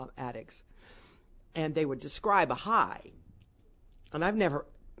addicts, and they would describe a high. And I've never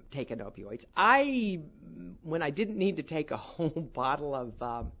taken opioids. When I didn't need to take a whole bottle of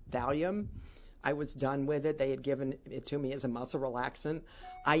Valium, I was done with it. They had given it to me as a muscle relaxant.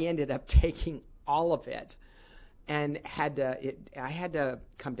 I ended up taking all of it. And I had to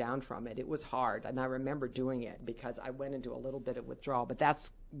come down from it. It was hard, and I remember doing it because I went into a little bit of withdrawal. But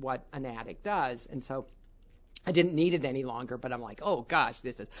that's what an addict does, and so I didn't need it any longer. But I'm like, oh gosh,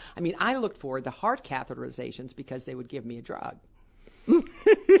 I looked forward to heart catheterizations because they would give me a drug,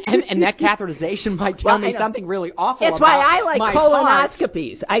 and that catheterization might tell me something really awful. It's about why I like my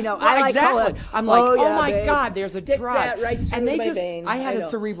colonoscopies. Heart. I know. Well, I like exactly. I'm like, oh yeah, my babe. God, there's a Stick drug, that right and through my veins. I had a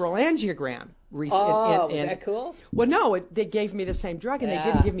cerebral angiogram. Was that cool? Well, no, they gave me the same drug, and they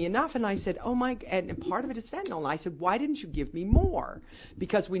didn't give me enough. And I said, oh, and part of it is fentanyl. And I said, why didn't you give me more?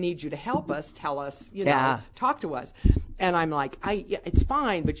 Because we need you to help us, tell us, talk to us. And I'm like, it's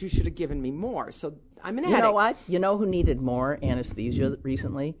fine, but you should have given me more. So I'm an addict. You know what? You know who needed more anesthesia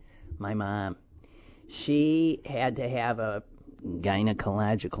recently? My mom. She had to have a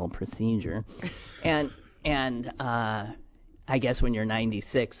gynecological procedure. and I guess when you're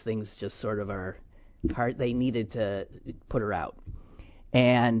 96, things just sort of are hard. They needed to put her out.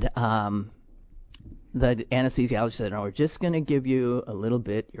 And the anesthesiologist said, no, we're just going to give you a little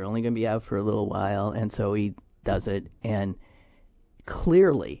bit. You're only going to be out for a little while. And so he does it. And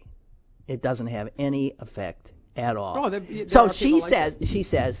clearly, it doesn't have any effect at all. So she says,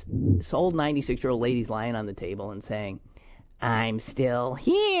 this old 96-year-old lady's lying on the table and saying, I'm still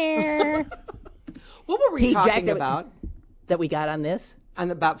here. What were we talking about? That we got on this?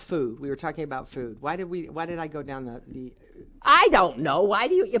 And about food. We were talking about food. Why did I go down the I don't know. Why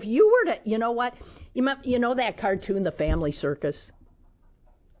do you, if you were to, you know what? You know that cartoon, The Family Circus?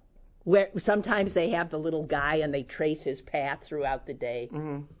 Where sometimes they have the little guy and they trace his path throughout the day.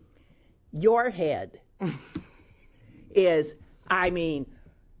 Mm-hmm. Your head is,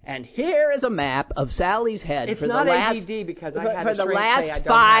 and here is a map of Sally's head it's for not the last ADD because I had for the last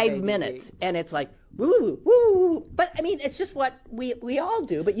 5 minutes, and it's like woo woo. But it's just what we all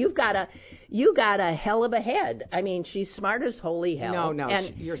do. But you got a hell of a head. She's smart as holy hell. No,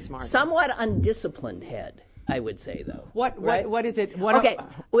 and you're smart. Somewhat undisciplined head, I would say though. What is it? Okay,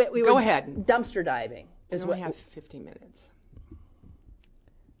 we go ahead. Dumpster diving. We only have 15 minutes.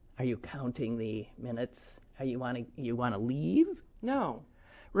 Are you counting the minutes? You want to leave? No.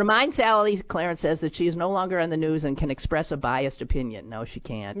 Remind Sally, Clarence says, that she is no longer on the news and can express a biased opinion. No, she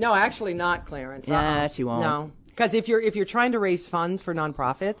can't. No, actually not, Clarence. Yeah, she won't. No, because if you're trying to raise funds for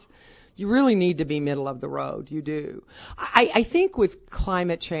nonprofits, you really need to be middle of the road. You do. I think with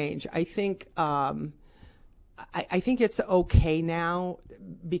climate change, I think it's okay now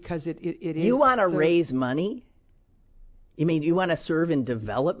because it is. You want to raise money? You mean you want to serve in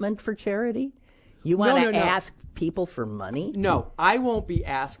development for charity? You want to ask people for money? No, I won't be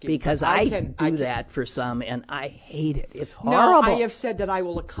asking. Because I do that for some, and I hate it. It's horrible. No, I have said that I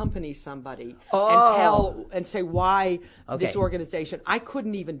will accompany somebody and say why this organization. I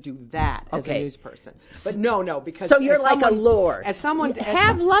couldn't even do that as a news person. But no, because so you're like a lord. As someone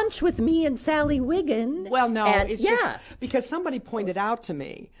have lunch with me and Sally Wiggin. Well, no, it's just because somebody pointed out to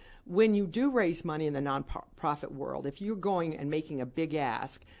me. When you do raise money in the nonprofit world, if you're going and making a big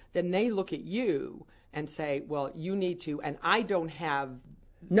ask, then they look at you and say, well, you need to, and I don't have...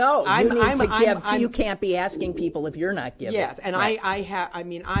 No, you need to give. You can't be asking people if you're not giving. Yes, and right.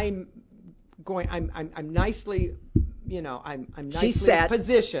 I'm nicely, I'm nicely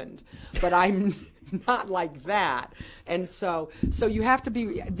positioned, but I'm not like that. And so you have to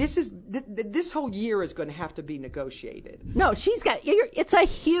be. This whole year is going to have to be negotiated. No, it's a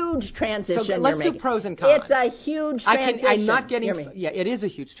huge transition. So let's do pros and cons. It's a huge transition. I'm not getting. Yeah, it is a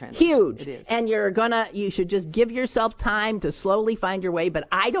huge transition. Huge. It is. And you should just give yourself time to slowly find your way. But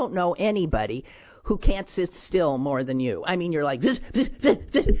I don't know anybody who can't sit still more than you. I mean, you're like,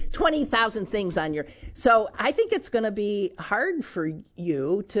 20,000 things on your... So I think it's going to be hard for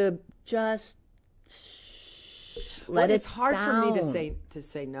you to just let it It's hard down. for me to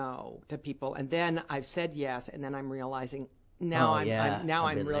say no to people, and then I've said yes, and then I'm realizing I'm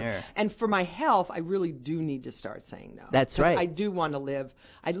really... there. And for my health, I really do need to start saying no. That's right. I do want to live...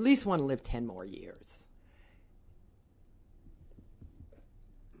 I at least want to live 10 more years.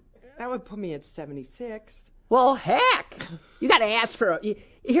 That would put me at 76. Well, heck, you got to ask for.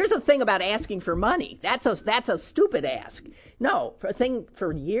 Here's the thing about asking for money. That's a stupid ask. No,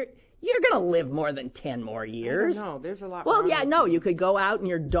 for year, you're going to live more than 10 more years. No, there's a lot. Well, yeah, no, you could go out and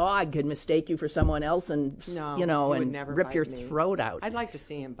your dog could mistake you for someone else and and rip your throat out. I'd like to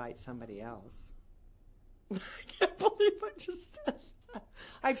see him bite somebody else. I can't believe I just said that.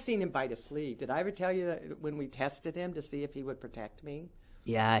 I've seen him bite a sleeve. Did I ever tell you that when we tested him to see if he would protect me?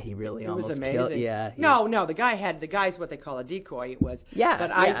 Yeah, he really almost was amazing. killed. Yeah. No, the guy's what they call a decoy. It was. Yeah. But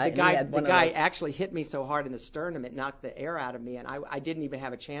the guy actually hit me so hard in the sternum it knocked the air out of me, and I didn't even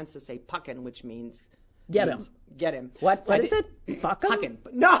have a chance to say puckin, which means get him. Get him. What is it? Puckin?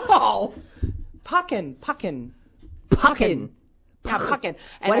 No. Puckin. Yeah, puckin.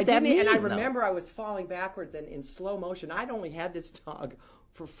 And what does that mean? And I remember I was falling backwards and in slow motion. I'd only had this dog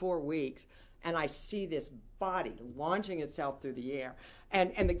for 4 weeks, and I see this body launching itself through the air.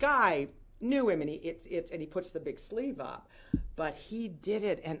 And the guy knew him, and he puts the big sleeve up. But he did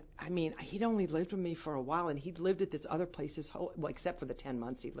it, and I mean, he'd only lived with me for a while, and he'd lived at this other place except for the 10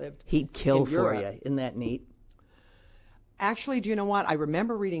 months he lived. He'd kill for you. Isn't that neat? Actually, do you know what? I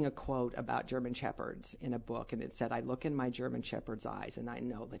remember reading a quote about German Shepherds in a book, and it said, "I look in my German Shepherd's eyes, and I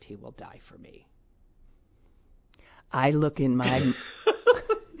know that he will die for me." I look in my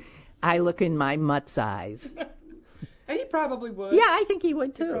mutt's eyes. And he probably would. Yeah, I think he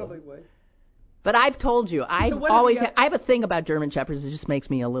would too. He probably would. But I've told you, I have a thing about German Shepherds that just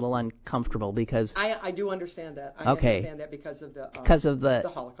makes me a little uncomfortable because I do understand that. I understand that because of the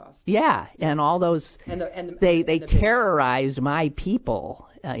Holocaust. Yeah, and all those they terrorized my people.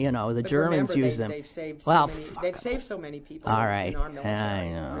 The Germans use them. They've saved so many people. All right, in our military. I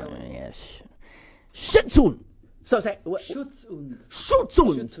know. Really. Yes. Schutzhund. So say Schutzhund.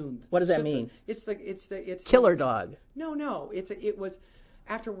 What does that mean? It's killer dog. No. It was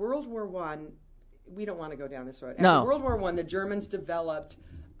after World War I. We don't want to go down this road. No. After World War I, the Germans developed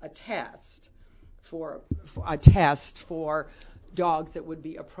a test for dogs that would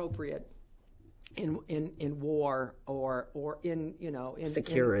be appropriate in war or in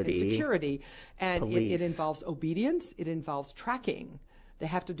security, and it involves obedience. It involves tracking. They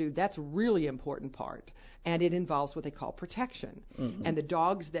have to do, that's a really important part. And it involves what they call protection. Mm-hmm. And the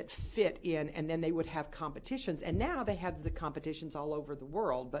dogs that fit in, and then they would have competitions. And now they have the competitions all over the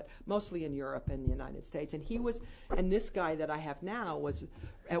world, but mostly in Europe and the United States. And this guy that I have now was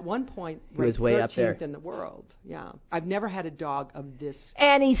at one point ranked 13th in the world. Yeah. I've never had a dog of this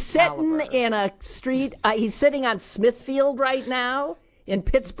And he's sitting caliber. in a street, he's sitting on Smithfield right now in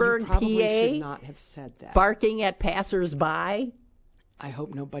Pittsburgh, You probably PA. should not have said that. Barking at passersby. I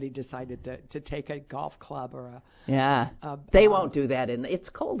hope nobody decided to take a golf club or a... Yeah, they won't do that. It's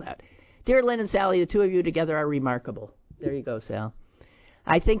cold out. Dear Lynn and Sally, the two of you together are remarkable. There you go, Sal.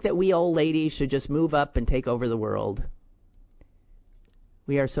 I think that we old ladies should just move up and take over the world.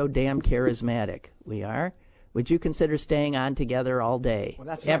 We are so damn charismatic. We are. Would you consider staying on together all day, well,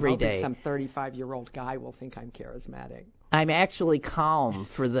 that's every I'm hoping day? Some 35-year-old guy will think I'm charismatic. I'm actually calm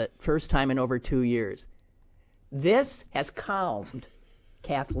for the first time in over 2 years. This has calmed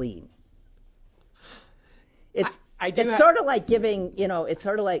Kathleen. It's sort of like giving, it's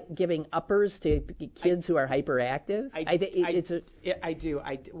sort of like giving uppers to kids who are hyperactive. I do.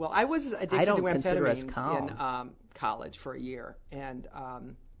 Well, I was addicted to amphetamines in college for a year, and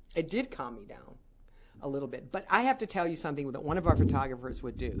it did calm me down a little bit. But I have to tell you something that one of our photographers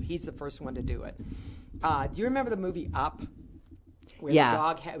would do. He's the first one to do it. Do you remember the movie Up? Where the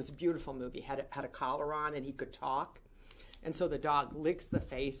dog it was a beautiful movie. Had a collar on and he could talk. And so the dog licks the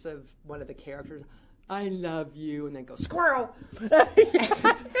face of one of the characters. I love you, and then goes, squirrel. So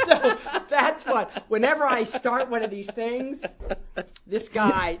that's what, whenever I start one of these things, this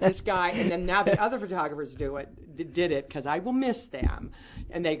guy, and then now the other photographers did it because I will miss them,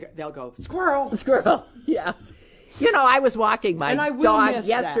 and they'll go, squirrel. Squirrel, yeah. I was walking my dog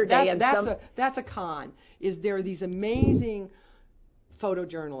yesterday, and that's a con. Is there are these amazing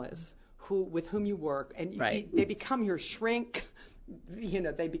photojournalists with whom you work, and they become your shrink.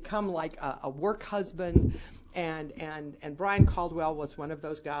 They become like a work husband. And Brian Caldwell was one of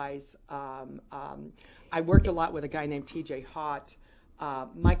those guys. I worked a lot with a guy named T.J. Hott,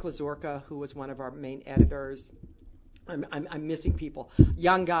 Mike Lazorka, who was one of our main editors. I'm missing people.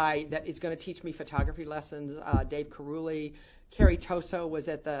 Young guy that is going to teach me photography lessons. Dave Carulli. Carrie Toso was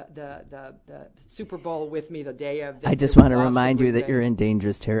at the Super Bowl with me the day of. I just want to remind you that you're in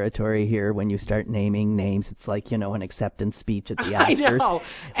dangerous territory here when you start naming names. It's like, an acceptance speech at the Oscars. I know. Well,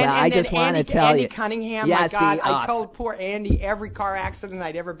 I just want to tell Andy you. Cunningham, yes, my God, I told poor Andy every car accident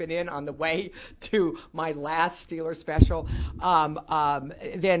I'd ever been in on the way to my last Steeler special.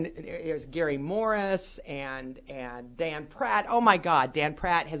 Then there's Gary Morris and Dan Pratt. Oh, my God, Dan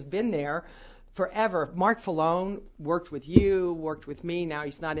Pratt has been there forever. Mark Fallone worked with you, worked with me. Now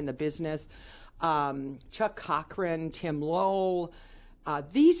he's not in the business. Chuck Cochran, Tim Lowell.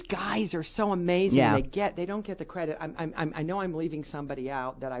 These guys are so amazing. Yeah. They don't get the credit. I know I'm leaving somebody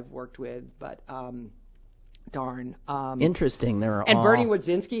out that I've worked with, but darn. Interesting. Bernie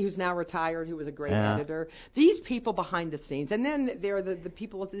Wodzinski, who's now retired, who was a great editor. These people behind the scenes, and then there are the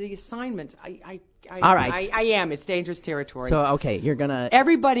people at the assignments. All right. I am. It's dangerous territory. So, okay, you're going to...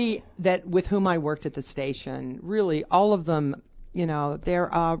 Everybody with whom I worked at the station, really, all of them,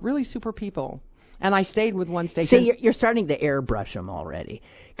 they're really super people. And I stayed with one station. See, you're starting to airbrush them already.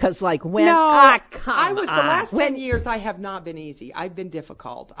 Because, when... No, come the on. last 10 years, I have not been easy. I've been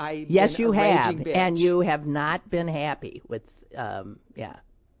difficult. Yes, you have. Bitch. And you have not been happy with, yeah.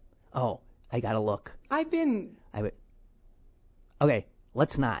 Oh, I got to look. Okay,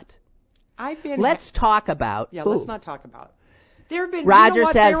 let's not. Let's talk about... Yeah, who? let's not talk about it. There have been... Roger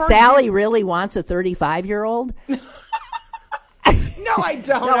says, Sally really wants a 35-year-old? No, I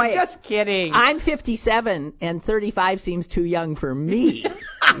don't. No, I'm just kidding. I'm 57, and 35 seems too young for me.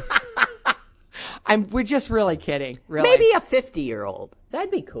 We're just really kidding. Really. Maybe a 50-year-old. That'd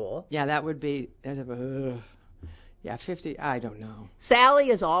be cool. Yeah, that would be... yeah, 50, I don't know. Sally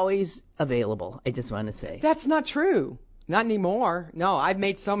is always available, I just want to say. That's not true. Not anymore. No, I've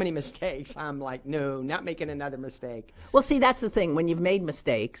made so many mistakes. I'm like, no, not making another mistake. Well, see, that's the thing. When you've made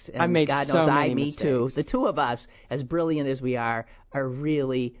mistakes, and I've made God so knows many me mistakes. too, the two of us, as brilliant as we are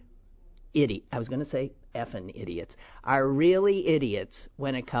really I was going to say effing idiots, are really idiots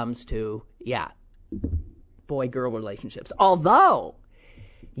when it comes to, boy-girl relationships. Although...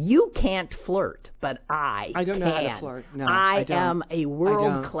 You can't flirt, but I don't know how to flirt. No, I don't. am a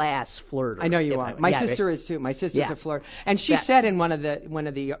world-class flirter. I know you are. My sister is too. My sister's a flirt, and she said in one of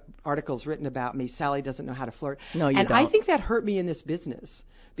the articles written about me, Sally doesn't know how to flirt. No, you don't. And I think that hurt me in this business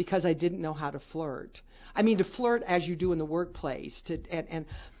because I didn't know how to flirt. I mean, to flirt as you do in the workplace. And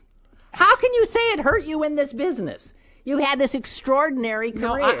how can you say it hurt you in this business? You had this extraordinary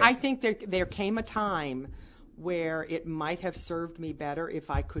career. No, I think there came a time where it might have served me better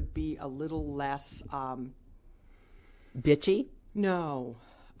if I could be a little less bitchy. No.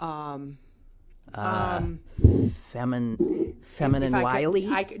 Feminine, wily.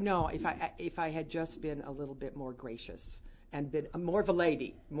 If I had just been a little bit more gracious and been more of a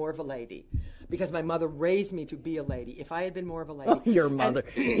lady, because my mother raised me to be a lady. If I had been more of a lady. Oh, your mother.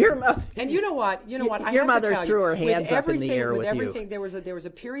 Your mother. And you know what? I your have mother to tell threw you, her hands up in the air with everything, you. There was a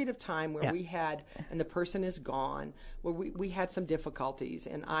period of time where we had, and the person is gone, where we had some difficulties,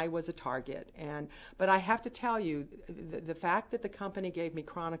 and I was a target. But I have to tell you, the fact that the company gave me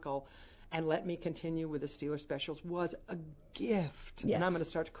Chronicle and let me continue with the Steeler specials was a gift. Yes. And I'm going to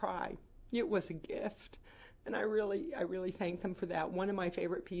start to cry. It was a gift. And I really thank them for that. One of my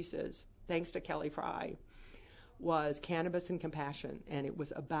favorite pieces, thanks to Kelly Fry, was Cannabis and Compassion. And it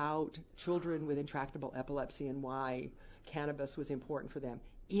was about children with intractable epilepsy and why cannabis was important for them.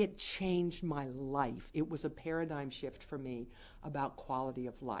 It changed my life. It was a paradigm shift for me about quality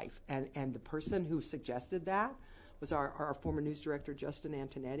of life. And the person who suggested that was our former news director, Justin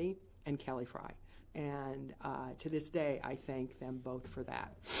Antonetti, and Kelly Fry. And to this day, I thank them both for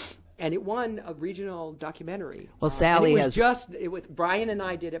that. And it won a regional documentary. Well, Sally and it was Brian and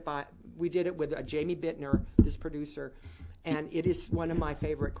I did it we did it with Jamie Bittner, this producer, and it is one of my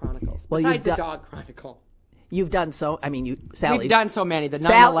favorite chronicles. Besides the Dog Chronicle. You've done so. I mean, We've done so many. The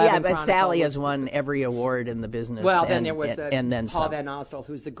 9/11 but Sally has won every award in the business. Well, then there was Paul Van Osdol,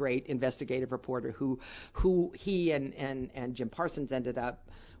 who's the great investigative reporter, who he and Jim Parsons ended up.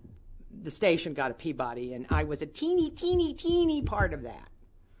 The station got a Peabody, and I was a teeny part of that.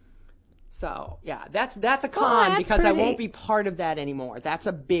 So yeah, that's a con because I won't be part of that anymore. That's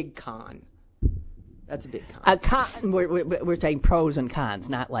a big con. That's a big con. We're saying pros and cons,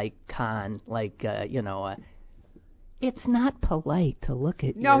 not like it's not polite to look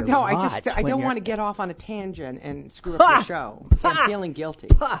at your watch I don't want to get off on a tangent and screw up your show. See, I'm feeling guilty.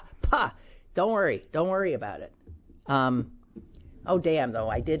 Don't worry about it. Oh damn, though,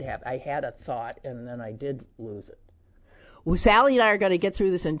 I had a thought and then I did lose it. Well, Sally and I are going to get through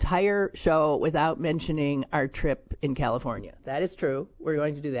this entire show without mentioning our trip in California. That is true. We're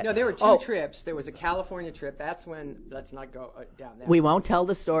going to do that. No, there were two trips. There was a California trip. That's when. Let's not go down that. We won't tell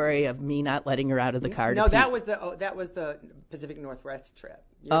the story of me not letting her out of the car. No, that was the Pacific Northwest trip.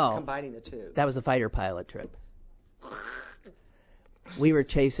 You're combining the two. That was a fighter pilot trip. We were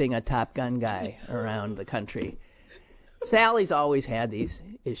chasing a Top Gun guy around the country. Sally's always had these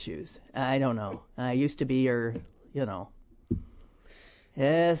issues. I don't know. I used to be her,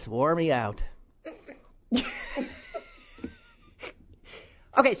 Yes, wore me out.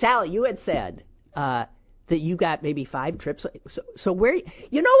 Okay, Sally, you had said that you got maybe 5 trips. So where,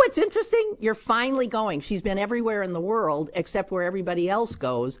 what's interesting? You're finally going. She's been everywhere in the world except where everybody else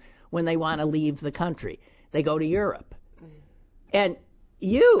goes when they want to leave the country. They go to Europe. And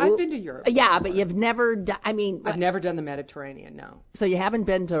I've been to Europe. Yeah, but you've never I've never done the Mediterranean, no. So you haven't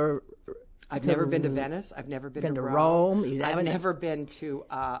been to... I've never been to Venice. I've never been to Rome. I've never been to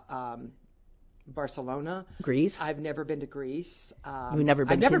Barcelona. Greece. I've never been to Greece. I've never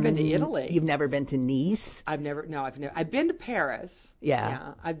been to Italy. You've never been to Nice. I've been to Paris.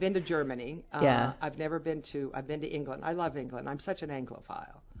 Yeah. I've been to Germany. Yeah. I've been to England. I love England. I'm such an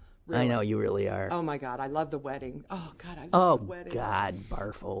Anglophile. Really. I know you really are. Oh my God, I love the wedding. Oh God, I love the wedding. Oh God,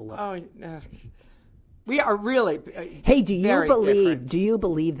 Barfola. Oh. We are really Hey, do you different.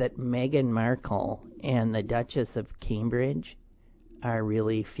 believe that Meghan Markle and the Duchess of Cambridge are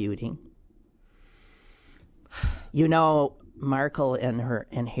really feuding? Markle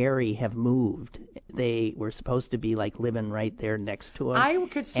and Harry have moved. They were supposed to be like living right there next to him. I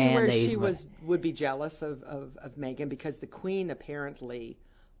could see where she would be jealous of Meghan because the Queen apparently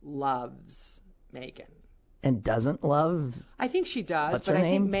loves Meghan. And doesn't love? I think she does, What's but her I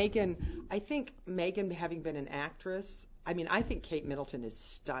name? think Meghan, having been an actress, I think Kate Middleton is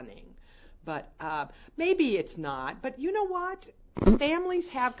stunning, but maybe it's not. But you know what? Families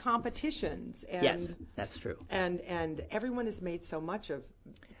have competitions, and yes, that's true. And everyone has made so much of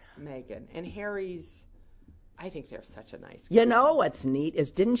Meghan and Harry's. I think they're such a nice. You know what's neat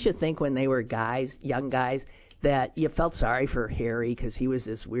is, didn't you think when they were young guys, that you felt sorry for Harry because he was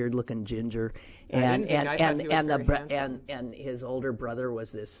this weird-looking ginger, and his older brother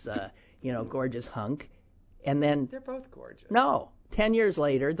was this gorgeous hunk, and then they're both gorgeous. No, 10 years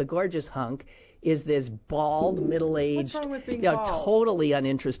later, the gorgeous hunk is this bald, middle-aged, what's wrong with being bald? Totally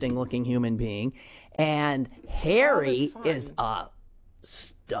uninteresting-looking human being, and Harry is a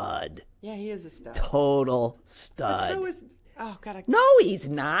stud. Yeah, he is a stud. Total stud. But so is God. No, he's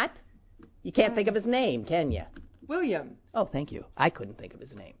not. You can't think of his name, can you? William. Oh, thank you. I couldn't think of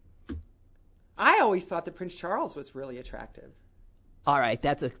his name. I always thought that Prince Charles was really attractive. All right,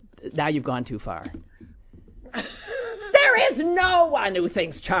 now you've gone too far. There is no one who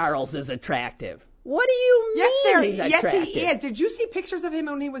thinks Charles is attractive. What do you mean he's attractive? Yes, he is. Did you see pictures of him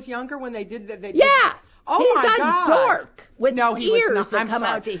when he was younger when they did that? Yeah. Oh he's my God. He's a dork with ears that I'm come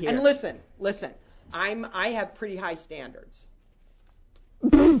sorry. out to here. And listen. I have pretty high standards.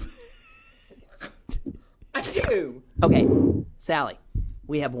 I do. Okay, Sally,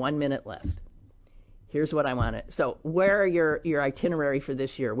 we have 1 minute left. Here's what I want to... So where are your itinerary for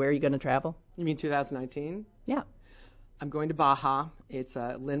this year? Where are you going to travel? You mean 2019? Yeah. I'm going to Baja. It's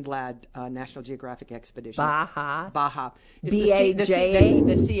a Lindblad National Geographic expedition. Baja. It's B-A-J-A?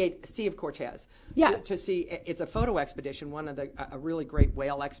 The Sea of Cortez. Yeah. To see, it's a photo expedition. A really great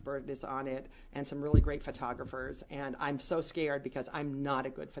whale expert is on it, and some really great photographers. And I'm so scared because I'm not a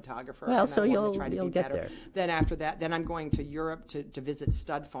good photographer. Well, and so you'll get better. there. Then after that, I'm going to Europe to visit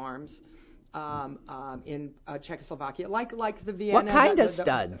stud farms. In Czechoslovakia, like the Vienna. What kind of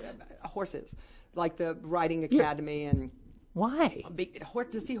studs? Horses, like the riding academy and. Why?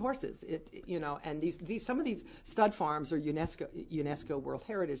 To see horses, and some of these stud farms are UNESCO World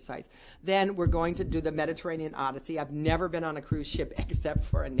Heritage Sites. Then we're going to do the Mediterranean Odyssey. I've never been on a cruise ship except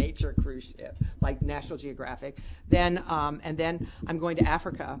for a nature cruise ship, like National Geographic. Then I'm going to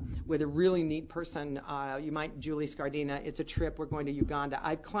Africa with a really neat person. Julie Scardina. It's a trip. We're going to Uganda.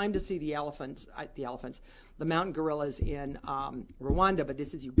 I've climbed to see the elephants, the mountain gorillas in Rwanda, but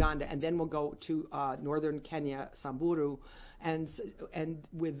this is Uganda. And then we'll go to northern Kenya, Samburu. and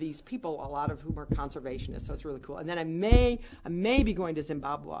with these people, a lot of whom are conservationists. So it's really cool. And then I may be going to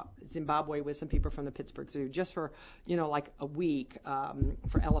Zimbabwe with some people from the Pittsburgh Zoo just for like a week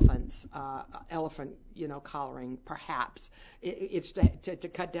for elephant collaring, perhaps. It's to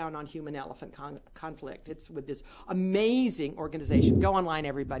cut down on human-elephant conflict. It's with this amazing organization. Go online,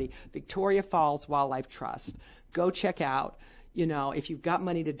 everybody. Victoria Falls Wildlife Trust. Go check out. If you've got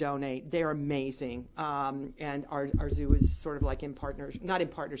money to donate, they're amazing. And our zoo is sort of like not in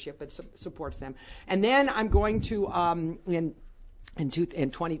partnership, but supports them. And then I'm going to, in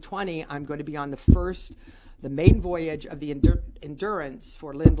 2020, I'm going to be on the maiden voyage of the Endurance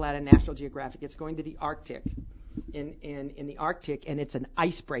for Lynn and National Geographic. It's going to the Arctic. In the Arctic, and it's an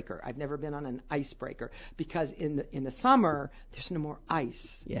icebreaker. I've never been on an icebreaker because in the summer there's no more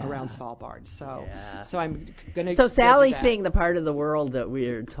ice around Svalbard. So I'm gonna. So Sally's seeing the part of the world that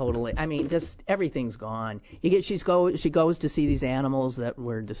we're totally. I mean, just everything's gone. She goes to see these animals that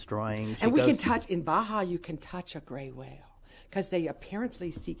we're destroying. We can touch in Baja. You can touch a gray whale because they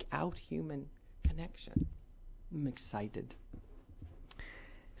apparently seek out human connection. I'm excited.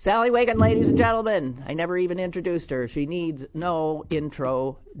 Sally Wiggin, ladies and gentlemen. I never even introduced her. She needs no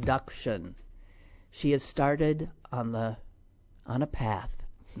introduction. She has started on a path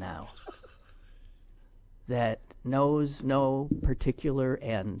now that knows no particular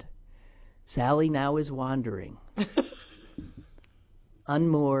end. Sally now is wandering,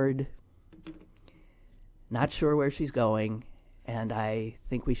 unmoored, not sure where she's going, and I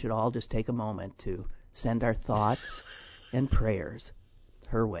think we should all just take a moment to send our thoughts and prayers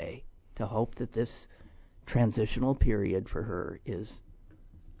her way to hope that this transitional period for her is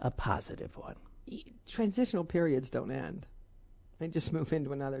a positive one. Transitional periods don't end. They just move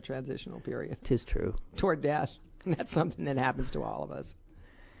into another transitional period. 'Tis true. Toward death. And that's something that happens to all of us.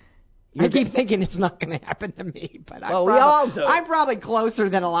 I keep thinking it's not going to happen to me, but we all do. I'm probably closer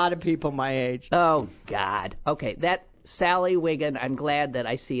than a lot of people my age. Oh, God. Okay, that Sally Wiggin, I'm glad that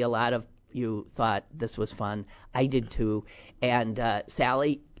I see a lot of you thought this was fun. I did too. And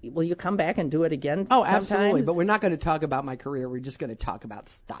Sally, will you come back and do it again? Oh, sometime? absolutely. But we're not going to talk about my career. We're just going to talk about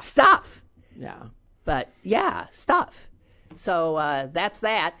stuff. Stuff. Yeah. But yeah, stuff. So that's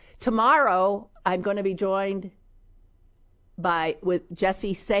that. Tomorrow I'm going to be joined with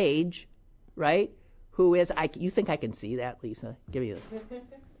Jesse Sage, right? Who is you think I can see that, Lisa? Give me this.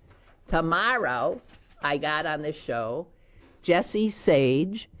 Tomorrow I got on this show Jesse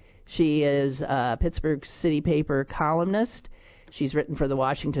Sage. She is a Pittsburgh City Paper columnist. She's written for the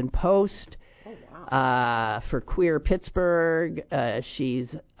Washington Post, for Queer Pittsburgh.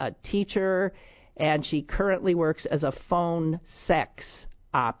 She's a teacher, and she currently works as a phone sex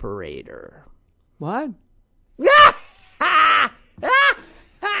operator. What?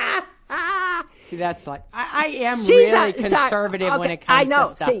 See, that's like I am really conservative when it comes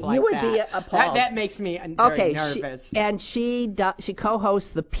to stuff like that. You would be appalled. That makes me very nervous. She co-hosts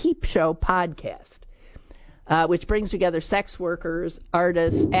the Peep Show podcast, which brings together sex workers,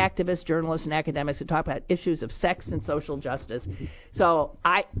 artists, activists, journalists, and academics to talk about issues of sex and social justice. So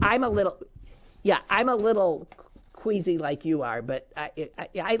I'm a little queasy like you are, but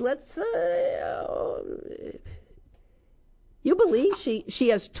you believe she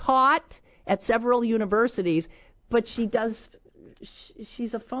has taught at several universities, but she's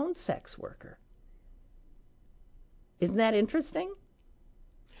a phone sex worker. Isn't that interesting?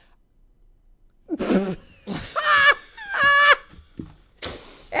 And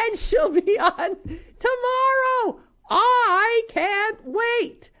she'll be on tomorrow. I can't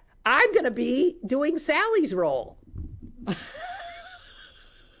wait. I'm going to be doing Sally's role.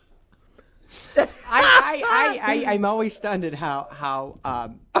 I'm always stunned at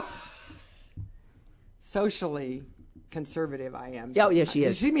how socially conservative I am. Oh, yeah, she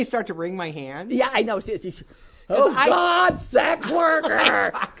is. Did you see me start to wring my hand? Yeah, I know. God, sex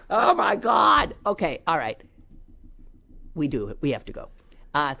worker! Oh, my God. Okay, all right. We have to go.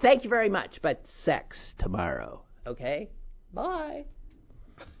 Thank you very much, but sex tomorrow. Okay? Bye.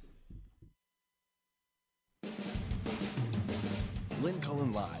 Lynn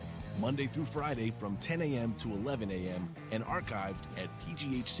Cullen Live, Monday through Friday from 10 a.m. to 11 a.m. and archived at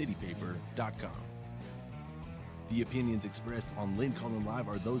pghcitypaper.com. The opinions expressed on Lynn Cullen Live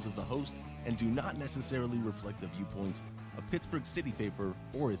are those of the host and do not necessarily reflect the viewpoints of Pittsburgh City Paper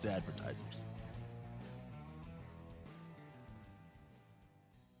or its advertisers.